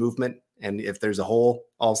sideways movement. And if there's a hole,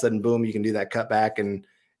 all of a sudden, boom, you can do that cut back and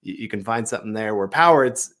you can find something there. Where power,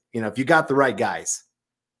 it's, if you got the right guys,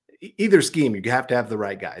 either scheme, you have to have the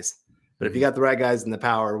right guys. But if you got the right guys in the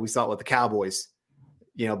power, we saw it with the Cowboys,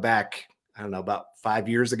 back, I don't know, about 5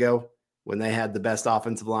 years ago when they had the best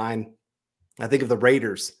offensive line. I think of the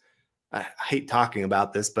Raiders. I hate talking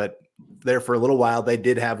about this, but there for a little while, they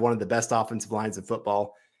did have one of the best offensive lines in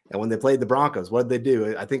football. And when they played the Broncos, what did they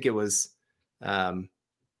do? I think it was, how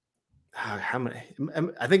many?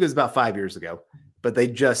 I think it was about 5 years ago, but they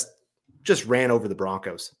just ran over the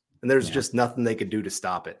Broncos, and there's just nothing they could do to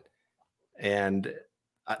stop it. And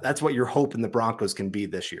that's what you're hoping the Broncos can be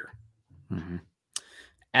this year. Mm-hmm.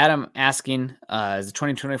 Adam asking, is the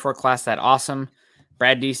 2024 class that awesome?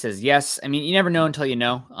 Brad D says yes. I mean, you never know until you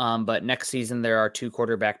know. But next season, there are 2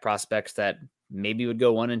 quarterback prospects that maybe would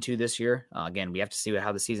go 1 and 2 this year. Again, we have to see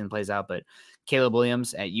how the season plays out. But Caleb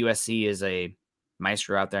Williams at USC is a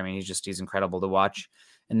maestro out there. I mean, he's incredible to watch.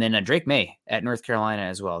 And then Drake May at North Carolina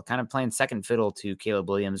as well, kind of playing second fiddle to Caleb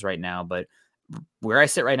Williams right now. But where I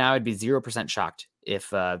sit right now, I'd be 0% shocked if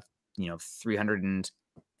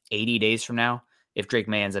 380 days from now, if Drake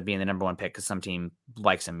May ends up being the number 1 pick because some team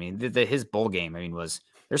likes him. I mean, his bowl game,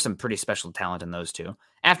 there's some pretty special talent in those 2.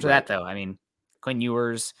 After that, though, Quinn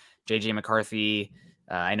Ewers, JJ McCarthy.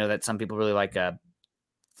 I know that some people really like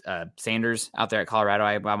Sanders out there at Colorado.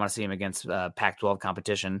 I want to see him against Pac-12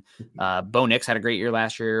 competition. Bo Nix had a great year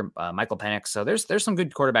last year. Michael Penix. So there's some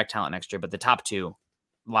good quarterback talent next year, but the top 2,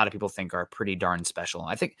 a lot of people think are pretty darn special.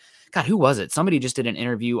 I think, God, who was it? Somebody just did an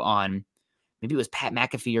interview on, maybe it was Pat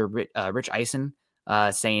McAfee or Rich Eisen,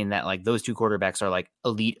 saying that like those 2 quarterbacks are like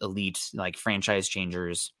elite, like franchise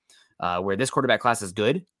changers where this quarterback class is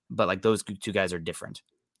good, but like those two guys are different.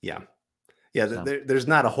 Yeah. Yeah. So. There's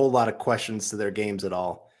not a whole lot of questions to their games at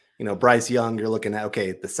all. Bryce Young, you're looking at,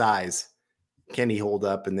 okay, the size, can he hold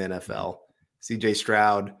up in the NFL? CJ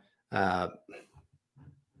Stroud,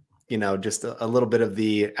 just a little bit of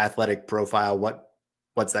the athletic profile.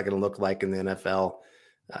 What's that going to look like in the NFL?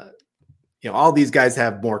 All these guys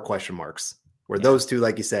have more question marks, where those two,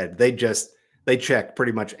 like you said, they check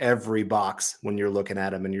pretty much every box when you're looking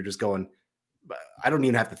at them, and you're just going, I don't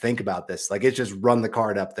even have to think about this. Like, it's just run the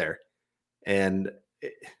card up there. And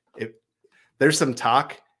there's some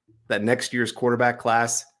talk that next year's quarterback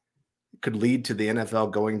class could lead to the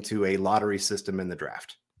NFL going to a lottery system in the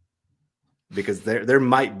draft, because there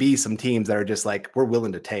might be some teams that are just like, we're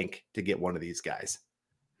willing to tank to get one of these guys.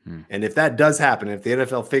 And if that does happen, if the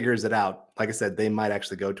NFL figures it out, like I said, they might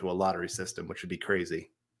actually go to a lottery system, which would be crazy.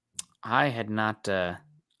 I had not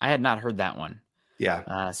heard that one.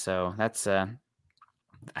 Yeah. So that's, I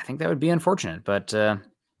think that would be unfortunate, but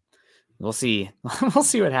we'll see. We'll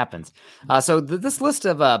see what happens. So this list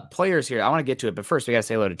of players here, I want to get to it, but first we got to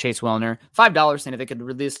say hello to Chase Wellner. $5 saying if they could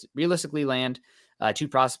realistically land two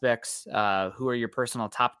prospects, who are your personal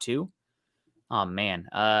top two? Oh man.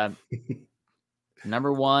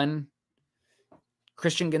 Number one,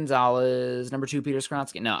 Christian Gonzalez. Number two, Peter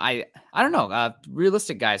Skronsky. No, I don't know.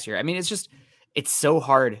 Realistic guys here. I mean, it's so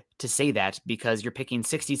hard to say that because you're picking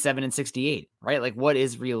 67 and 68, right? Like, what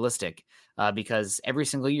is realistic? Because every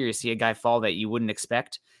single year you see a guy fall that you wouldn't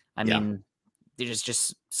expect. I mean, it's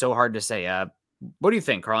just so hard to say. What do you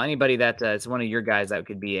think, Carl? Anybody that is one of your guys that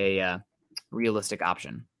could be a realistic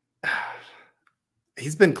option?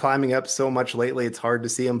 He's been climbing up so much lately. It's hard to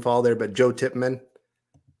see him fall there, but Joe Tippmann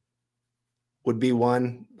would be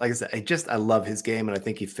one. Like I said, I love his game, and I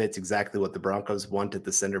think he fits exactly what the Broncos want at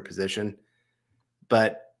the center position.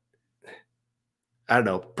 But I don't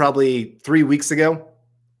know, probably 3 weeks ago,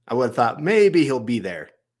 I would have thought maybe he'll be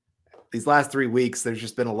there. These last 3 weeks, there's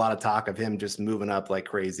just been a lot of talk of him just moving up like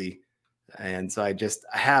crazy. And so I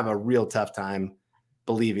have a real tough time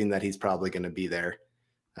believing that he's probably going to be there.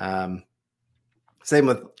 Same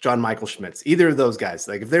with John Michael Schmitz. Either of those guys,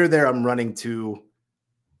 like if they're there, I'm running to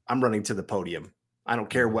the podium. I don't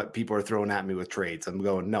care what people are throwing at me with trades. I'm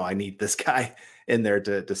going, no, I need this guy in there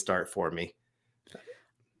to start for me.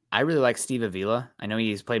 I really like Steve Avila. I know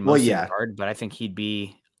he's played most of the card, but I think he'd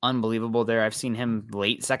be unbelievable there. I've seen him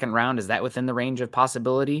late second round. Is that within the range of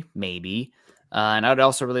possibility? Maybe. And I would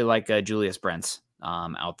also really like Julius Brents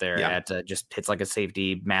out there at just hits like a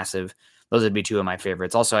safety, massive. Those would be two of my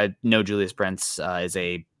favorites. Also, I know Julius Brents is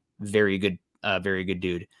a very good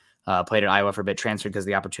dude. Played at Iowa for a bit, transferred because of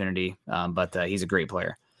the opportunity, but he's a great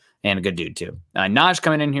player and a good dude too. Naj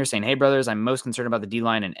coming in here saying, hey brothers, I'm most concerned about the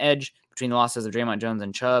D-line and edge between the losses of Draymond Jones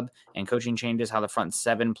and Chubb and coaching changes, how the front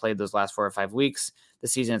seven played those last 4 or 5 weeks.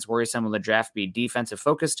 This season it's worrisome. Will the draft be defensive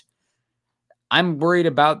focused? I'm worried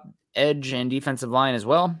about edge and defensive line as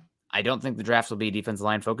well. I don't think the draft will be defensive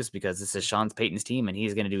line focused because this is Sean Payton's team and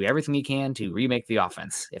he's going to do everything he can to remake the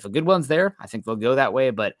offense. If a good one's there, I think they'll go that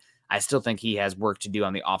way, but I still think he has work to do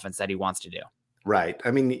on the offense that he wants to do. Right.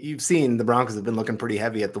 I mean, you've seen the Broncos have been looking pretty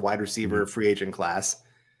heavy at the wide receiver free agent class.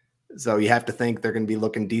 So you have to think they're going to be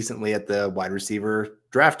looking decently at the wide receiver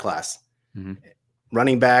draft class.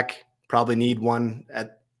 Running back, probably need one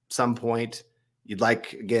at some point. You'd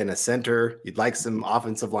like, again, a center. You'd like some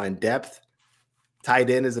offensive line depth. Tight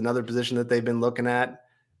end is another position that they've been looking at.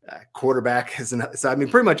 Quarterback is another. So, I mean,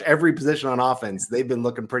 pretty much every position on offense, they've been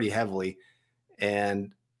looking pretty heavily.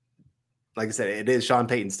 And like I said, it is Sean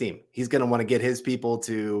Payton's team. He's going to want to get his people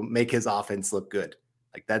to make his offense look good.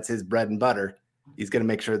 Like that's his bread and butter. He's going to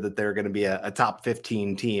make sure that they're going to be a top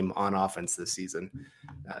 15 team on offense this season.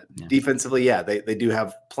 Defensively, they do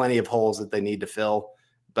have plenty of holes that they need to fill.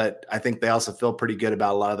 But I think they also feel pretty good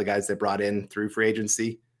about a lot of the guys they brought in through free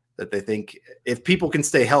agency, that they think if people can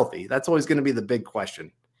stay healthy, that's always going to be the big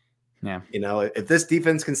question. Yeah. You know, if this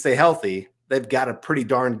defense can stay healthy, they've got a pretty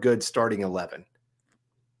darn good starting 11.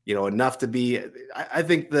 You know, enough to be, I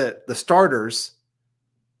think the starters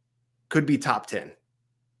could be top 10.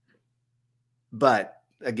 But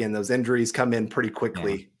again, those injuries come in pretty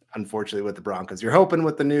quickly, unfortunately, with the Broncos. You're hoping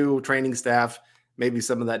with the new training staff, maybe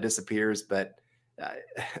some of that disappears, but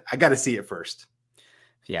I got to see it first.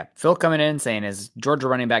 Yeah. Phil coming in saying, is Georgia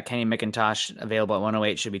running back Kenny McIntosh available at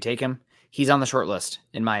 108? Should we take him? He's on the short list,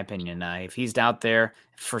 in my opinion. If he's out there,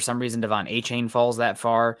 for some reason, Devon A-Chain falls that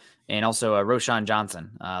far, and also Roshan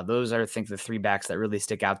Johnson. Those are, I think, the 3 backs that really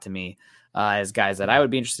stick out to me as guys that I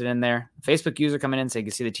would be interested in there. Facebook user coming in saying,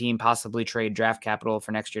 you can see the team possibly trade draft capital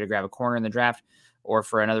for next year to grab a corner in the draft or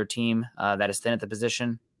for another team that is thin at the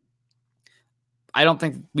position. I don't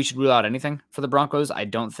think we should rule out anything for the Broncos. I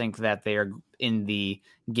don't think that they are in the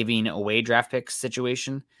giving away draft picks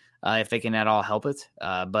situation if they can at all help it.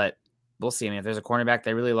 But we'll see. I mean, if there's a cornerback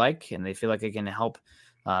they really like and they feel like it can help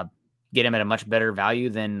get him at a much better value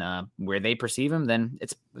than where they perceive him, then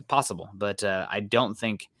it's possible. But I don't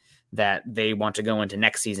think that they want to go into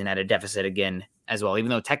next season at a deficit again as well, even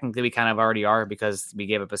though technically we kind of already are because we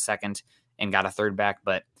gave up a second and got a third back.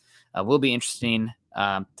 But will be interesting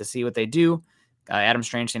to see what they do. Adam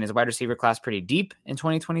Strange saying his wide receiver class pretty deep in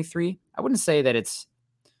 2023. I wouldn't say that it's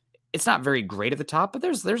not very great at the top, but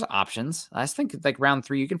there's options. I think like round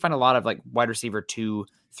 3, you can find a lot of like wide receiver 2,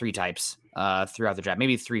 3 types throughout the draft,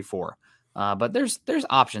 maybe 3, 4. But there's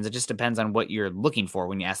options. It just depends on what you're looking for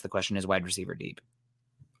when you ask the question, is wide receiver deep?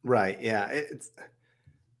 Right. Yeah.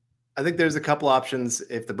 I think there's a couple options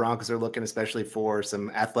if the Broncos are looking, especially for some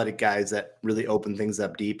athletic guys that really open things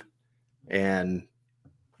up deep and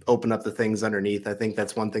open up the things underneath. I think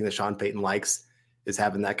that's one thing that Sean Payton likes, is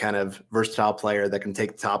having that kind of versatile player that can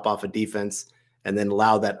take the top off of defense and then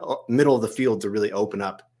allow that middle of the field to really open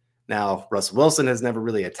up. Now, Russell Wilson has never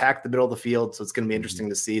really attacked the middle of the field, so it's going to be interesting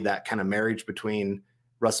to see that kind of marriage between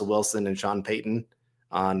Russell Wilson and Sean Payton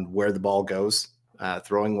on where the ball goes,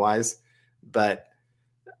 throwing wise. But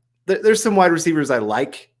there's some wide receivers I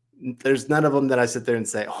like. There's none of them that I sit there and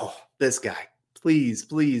say, oh, this guy, please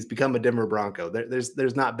become a Denver Bronco.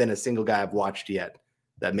 There's not been a single guy I've watched yet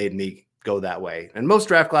that made me go that way. And most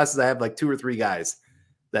draft classes, I have like 2 or 3 guys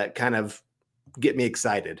that kind of get me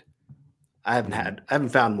excited. I haven't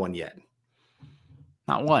found one yet.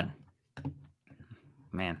 Not one.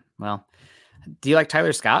 Man. Well, do you like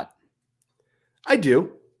Tyler Scott? I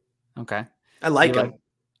do. Okay. I like him.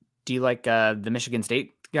 Do you like the Michigan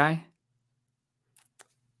State guy? I'm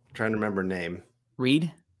trying to remember name.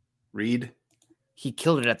 Reed. He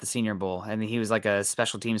killed it at the Senior Bowl, and he was like a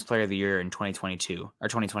special teams player of the year in 2022 or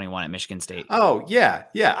 2021 at Michigan State. Oh, yeah.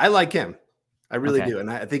 I like him. I really do. And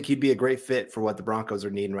I think he'd be a great fit for what the Broncos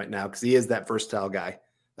are needing right now, because he is that versatile guy.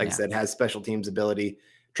 Like I said, has special teams ability.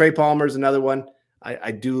 Trey Palmer's another one.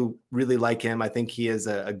 I do really like him. I think he is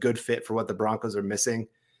a good fit for what the Broncos are missing.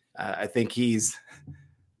 I think he's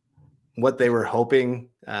what they were hoping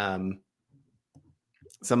some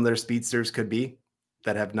of their speedsters could be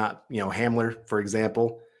that have not, Hamler, for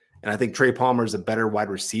example. And I think Trey Palmer is a better wide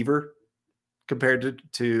receiver compared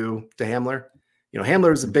to Hamler.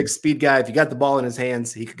 Hamler is a big speed guy. If you got the ball in his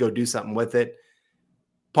hands, he could go do something with it.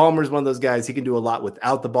 Palmer's one of those guys. He can do a lot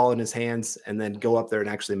without the ball in his hands and then go up there and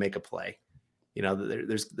actually make a play.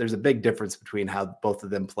 There's a big difference between how both of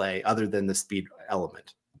them play other than the speed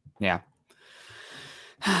element. Yeah.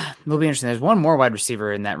 It'll be interesting. There's one more wide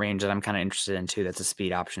receiver in that range that I'm kind of interested in too. That's a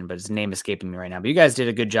speed option, but his name escaping me right now. But you guys did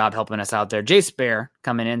a good job helping us out there. Jay Spare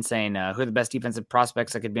coming in saying, who are the best defensive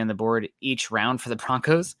prospects that could be on the board each round for the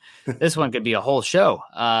Broncos? This one could be a whole show.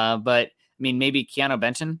 But I mean, maybe Keanu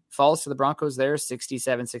Benton falls to the Broncos there,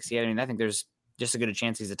 67, 68. I mean, I think there's just as good a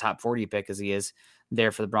chance he's a top 40 pick as he is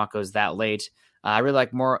there for the Broncos that late. I really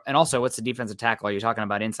like more. And also, what's the defensive tackle? Are you talking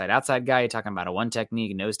about inside, outside guy? You're talking about a one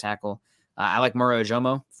technique, nose tackle? I like Moro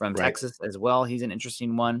Ojomo from Texas as well. He's an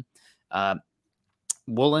interesting one.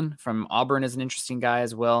 Woolen from Auburn is an interesting guy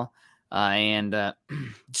as well. And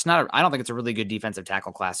it's not. I don't think it's a really good defensive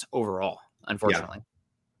tackle class overall, unfortunately.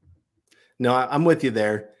 Yeah. No, I'm with you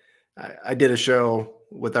there. I did a show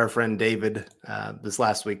with our friend David this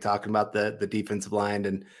last week talking about the defensive line,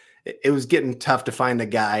 and it was getting tough to find a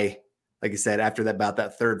guy, like I said, after about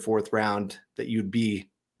that 3rd, 4th round that you'd be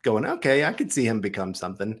going, okay, I could see him become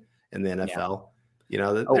something in the NFL.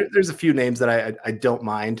 Yeah. There's a few names that I don't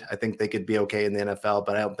mind. I think they could be okay in the NFL,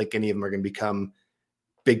 but I don't think any of them are going to become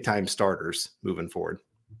big time starters moving forward.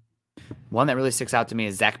 One that really sticks out to me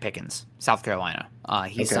is Zach Pickens, South Carolina.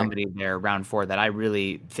 He's somebody there round 4 that I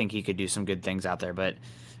really think he could do some good things out there, but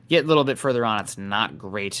get a little bit further on, it's not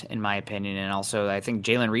great in my opinion. And also I think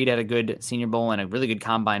Jalen Reed had a good Senior Bowl and a really good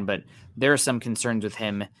combine, but there are some concerns with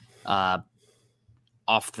him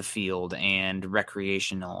off the field and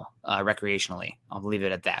recreationally. I'll leave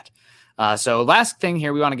it at that. So last thing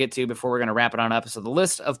here we want to get to before we're going to wrap it on up. So the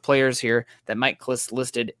list of players here that Mike Kliss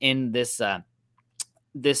listed in this,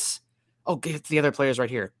 get the other players right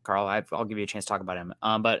here, Carl. I'll give you a chance to talk about him.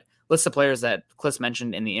 But list of players that Kliss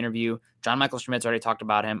mentioned in the interview. John Michael Schmidt's already talked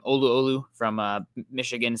about him. Olu from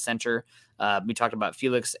Michigan Center. We talked about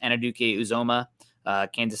Felix Anaduke-Uzoma,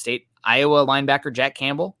 Kansas State. Iowa linebacker Jack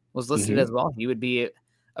Campbell was listed as well. He would be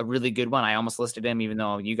a really good one. I almost listed him, even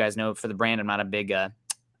though you guys know for the brand, I'm not a big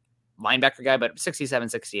linebacker guy, but 67,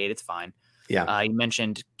 68, it's fine. Yeah. He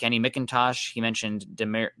mentioned Kenny McIntosh. He mentioned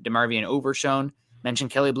DeMarvion Overshone.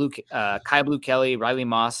 Mentioned Kai Blue Kelly, Riley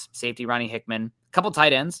Moss, safety Ronnie Hickman, couple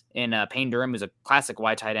tight ends in Payne Durham, who's a classic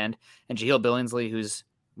wide tight end, and Jahlil Billingsley, who's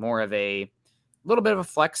more of a little bit of a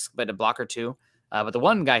flex, but a blocker too. But the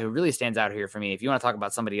one guy who really stands out here for me, if you want to talk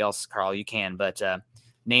about somebody else, Carl, you can, but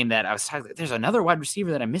name that I was talking, there's another wide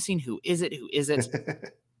receiver that I'm missing. Who is it?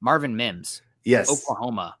 Marvin Mims. Yes.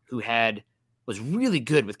 Oklahoma, who was really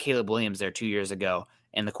good with Caleb Williams there 2 years ago.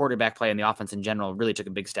 And the quarterback play and the offense in general really took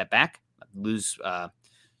a big step back.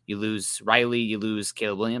 You lose Riley, you lose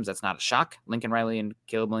Caleb Williams. That's not a shock. Lincoln Riley and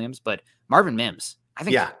Caleb Williams, but Marvin Mims, I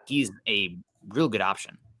think he's a real good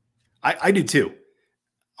option. I do too.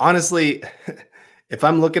 Honestly, if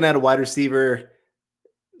I'm looking at a wide receiver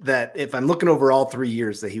if I'm looking over all 3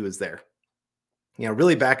 years that he was there,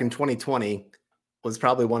 really back in 2020 was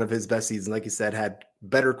probably one of his best seasons. Like you said, had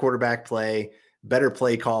better quarterback play, better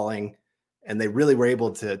play calling, and they really were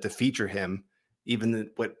able to feature him even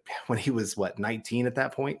when he was 19 at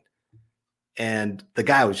that point. And the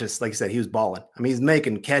guy was just, like you said, he was balling. I mean, he's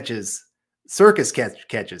making catches, circus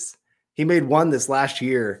catches. He made one this last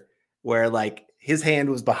year where his hand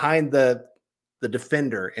was behind the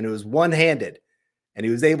defender and it was one-handed and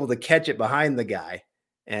he was able to catch it behind the guy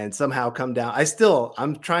and somehow come down.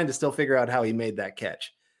 I'm trying to still figure out how he made that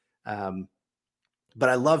catch. But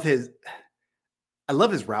I love his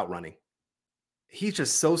route running. He's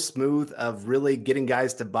just so smooth of really getting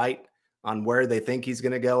guys to bite on where they think he's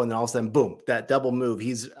going to go. And then all of a sudden, boom, that double move,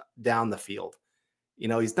 he's down the field.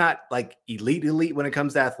 He's not elite when it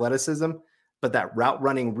comes to athleticism, but that route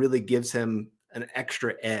running really gives him an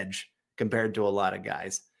extra edge compared to a lot of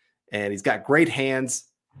guys. And he's got great hands,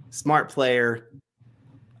 smart player.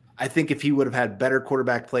 I think if he would have had better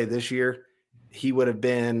quarterback play this year, he would have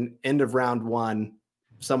been end of round 1,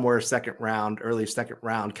 somewhere early second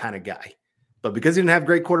round kind of guy. But because he didn't have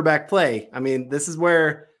great quarterback play, I mean, this is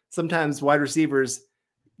where sometimes wide receivers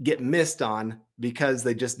get missed on because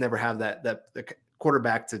they just never have the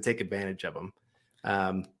quarterback to take advantage of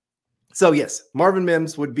them. So yes, Marvin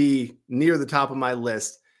Mims would be near the top of my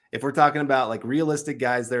list. If we're talking about realistic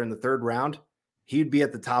guys there in the 3rd round, he'd be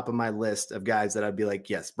at the top of my list of guys that I'd be like,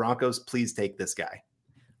 yes, Broncos, please take this guy.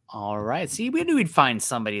 All right. See, we knew we'd find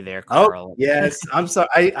somebody there, Carl. Oh, yes. I'm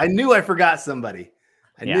sorry. I knew I forgot somebody.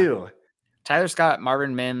 I knew. Tyler Scott,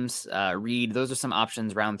 Marvin Mims, Reed. Those are some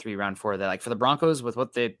options round 3, round 4 that for the Broncos with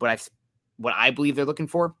what I believe they're looking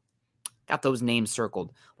for. Got those names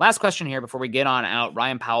circled. Last question here before we get on out.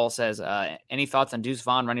 Ryan Powell says, any thoughts on Deuce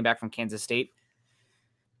Vaughn, running back from Kansas State?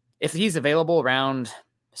 If he's available round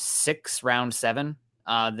 6, round 7,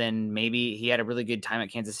 then maybe he had a really good time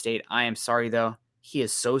at Kansas State. I am sorry though. He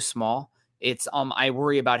is so small. It's I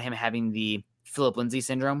worry about him having the Philip Lindsay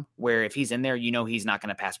syndrome, where if he's in there, he's not going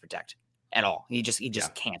to pass protect at all. He just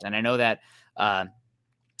can't. And I know that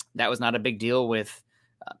that was not a big deal with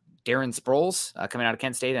Darren Sproles coming out of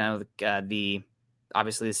Kent State. I know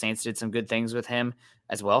obviously the Saints did some good things with him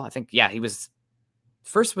as well. I think, he was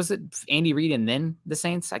first, was it Andy Reid and then the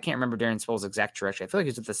Saints? I can't remember Darren Sproles' exact trajectory. I feel like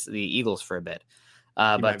he was with the Eagles for a bit,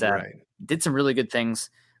 but did some really good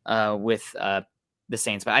things with the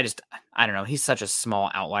Saints. But I don't know. He's such a small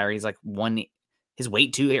outlier. He's his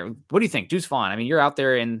weight too. Here, what do you think, Deuce Vaughn? I mean, you're out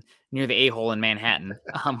there near the A-hole in Manhattan.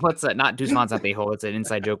 What's that? Not Deuce Vaughn's not the A-hole. It's an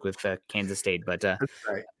inside joke with Kansas State. But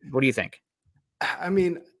right. What do you think? I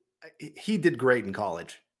mean, he did great in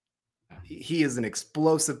college. He is an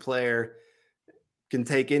explosive player. Can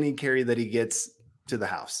take any carry that he gets to the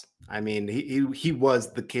house. I mean, he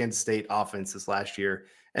was the Kansas State offense this last year,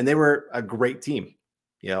 and they were a great team.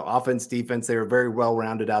 Offense, defense, they were very well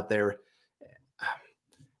rounded out there.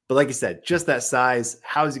 But like you said, just that size,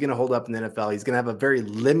 how is he going to hold up in the NFL? He's going to have a very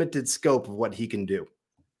limited scope of what he can do.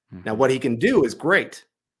 Mm-hmm. Now, what he can do is great,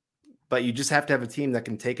 but you just have to have a team that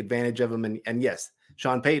can take advantage of him. And yes,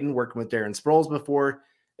 Sean Payton working with Darren Sproles before.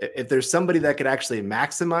 If there's somebody that could actually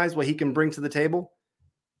maximize what he can bring to the table,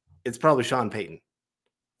 it's probably Sean Payton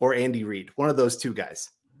or Andy Reid, one of those two guys,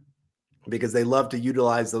 because they love to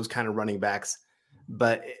utilize those kind of running backs.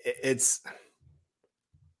 But it's,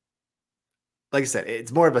 like I said,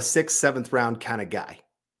 it's more of a 6th, 7th round kind of guy.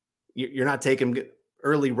 You're not taking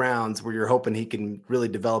early rounds where you're hoping he can really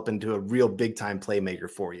develop into a real big time playmaker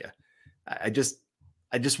for you. I just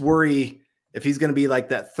worry if he's going to be like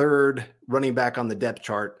that 3rd running back on the depth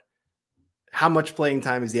chart, how much playing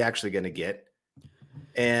time is he actually going to get?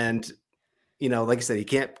 And, like I said, you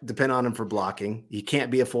can't depend on him for blocking. He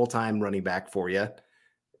can't be a full-time running back for you.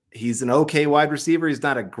 He's an okay wide receiver. He's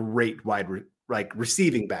not a great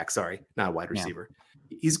receiving back. Sorry, not a wide receiver.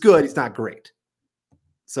 Yeah. He's good. He's not great.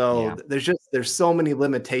 So there's so many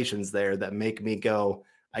limitations there that make me go,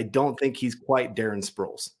 I don't think he's quite Darren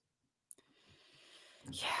Sproles.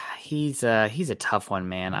 Yeah, he's a tough one,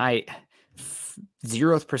 man.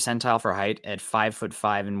 0th percentile for height at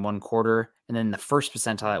 5'5" and 1/4, and then the first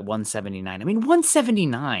percentile at 179. I mean,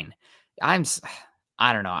 179. I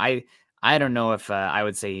don't know. I don't know if I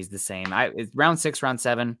would say he's the same. It's round 6, round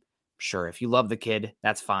 7. Sure, if you love the kid,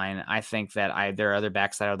 that's fine. I think that there are other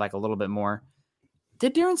backs that I would like a little bit more.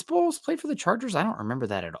 Did Darren Sproles play for the Chargers? I don't remember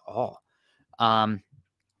that at all.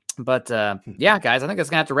 But yeah, guys, I think that's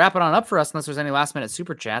going to have to wrap it on up for us unless there's any last minute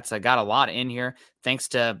super chats. I got a lot in here. Thanks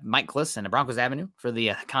to Mike Kliss and Broncos Avenue for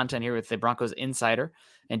the content here with the Broncos Insider.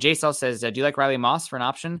 And JSL says, do you like Riley Moss for an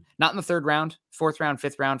option? Not in the 3rd round, 4th round,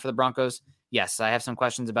 5th round for the Broncos. Yes, I have some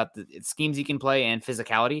questions about the schemes he can play and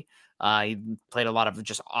physicality. He played a lot of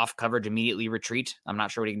just off coverage, immediately retreat. I'm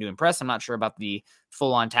not sure what he can do in press. I'm not sure about the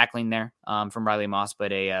full on tackling there from Riley Moss,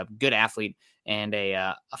 but a good athlete and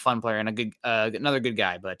a fun player and a good another good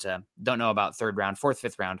guy. But don't know about 3rd round, 4th,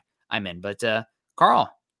 5th round. I'm in. But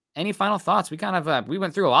Carl, any final thoughts? We kind of we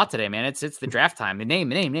went through a lot today, man. It's the draft time. Name.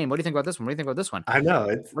 What do you think about this one? What do you think about this one? I know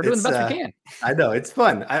we're doing the best we can. I know it's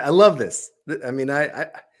fun. I love this. I mean,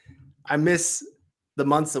 I miss the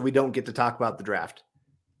months that we don't get to talk about the draft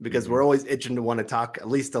because we're always itching to want to talk at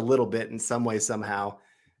least a little bit in some way, somehow.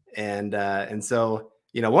 And so,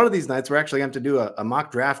 one of these nights we're actually going to do a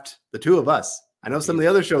mock draft, the two of us. I know some of the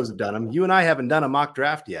other shows have done them. You and I haven't done a mock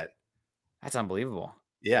draft yet. That's unbelievable.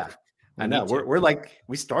 Yeah, I know. We're like,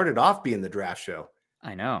 we started off being the draft show.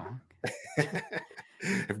 I know.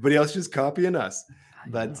 Everybody else just copying us.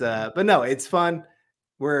 But no, it's fun.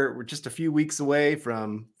 We're just a few weeks away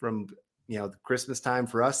from the Christmas time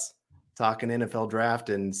for us, talking NFL draft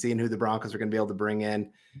and seeing who the Broncos are going to be able to bring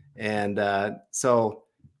in. And so,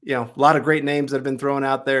 a lot of great names that have been thrown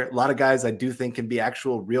out there. A lot of guys I do think can be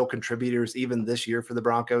actual real contributors even this year for the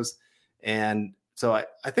Broncos. And so I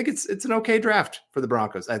think it's an okay draft for the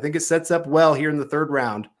Broncos. I think it sets up well here in the 3rd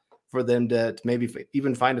round for them to maybe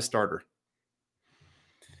even find a starter.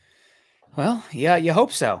 Well, yeah, you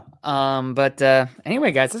hope so. But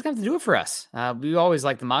anyway, guys, that's going to have to do it for us. We always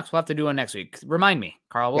like the mocks. We'll have to do one next week. Remind me,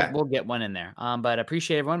 Carl. We'll get one in there. But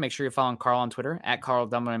appreciate everyone. Make sure you're following Carl on Twitter at Carl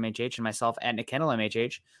Dumbler MHH and myself at Nick Kendall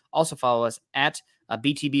MHH. Also follow us at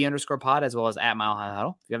BTB_pod as well as at Mile High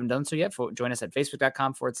Huddle. If you haven't done so yet, join us at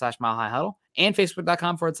Facebook.com/Mile High Huddle and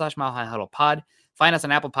Facebook.com/Mile High Huddle pod. Find us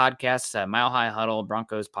on Apple Podcasts, Mile High Huddle,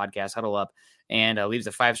 Broncos Podcast, Huddle Up, and leaves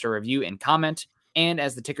a 5-star review and comment. And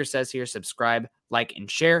as the ticker says here, subscribe, like,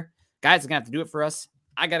 and share. Guys, it's going to have to do it for us.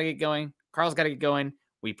 I got to get going. Carl's got to get going.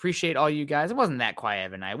 We appreciate all you guys. It wasn't that quiet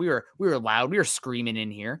of a night. We were loud. We were screaming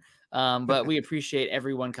in here. But we appreciate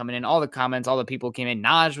everyone coming in. All the comments, all the people came in.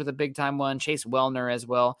 Naj with a big time one. Chase Wellner as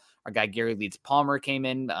well. Our guy Gary Leeds Palmer came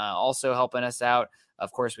in, also helping us out.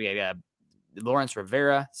 Of course, we had Lawrence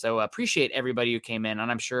Rivera. So appreciate everybody who came in.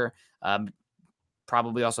 And I'm sure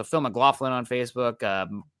probably also Phil McLaughlin on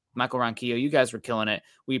Facebook, Michael Ronquillo, you guys were killing it.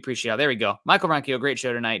 We appreciate it. There we go. Michael Ronquillo, great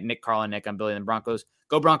show tonight. Nick, Carl, and Nick. I'm Billy and the Broncos.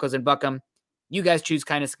 Go Broncos and buck 'em. You guys choose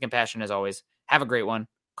kindness and compassion as always. Have a great one.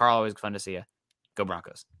 Carl, always fun to see you. Go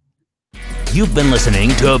Broncos. You've been listening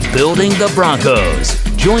to Building the Broncos.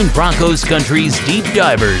 Join Broncos Country's deep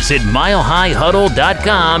divers at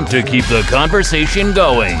milehighhuddle.com to keep the conversation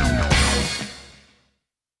going.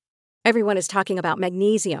 Everyone is talking about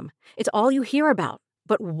magnesium. It's all you hear about.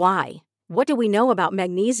 But why? What do we know about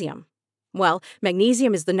magnesium? Well,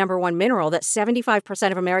 magnesium is the #1 mineral that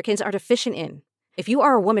 75% of Americans are deficient in. If you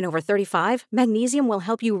are a woman over 35, magnesium will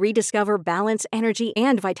help you rediscover balance, energy,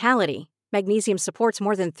 and vitality. Magnesium supports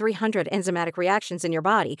more than 300 enzymatic reactions in your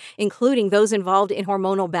body, including those involved in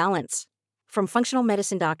hormonal balance. From functional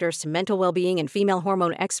medicine doctors to mental well-being and female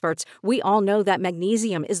hormone experts, we all know that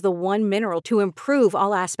magnesium is the one mineral to improve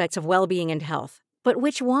all aspects of well-being and health. But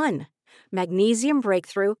which one? Magnesium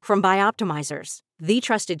Breakthrough from Bioptimizers, the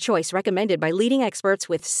trusted choice recommended by leading experts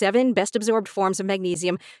with 7 best-absorbed forms of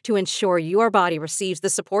magnesium to ensure your body receives the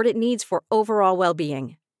support it needs for overall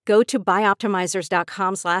well-being. Go to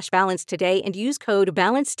bioptimizers.com/balance today and use code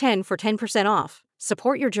BALANCE10 for 10% off.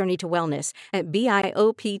 Support your journey to wellness at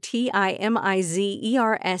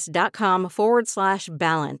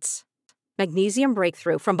bioptimizers.com/balance. Magnesium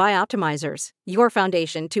Breakthrough from Bioptimizers, your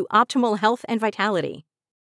foundation to optimal health and vitality.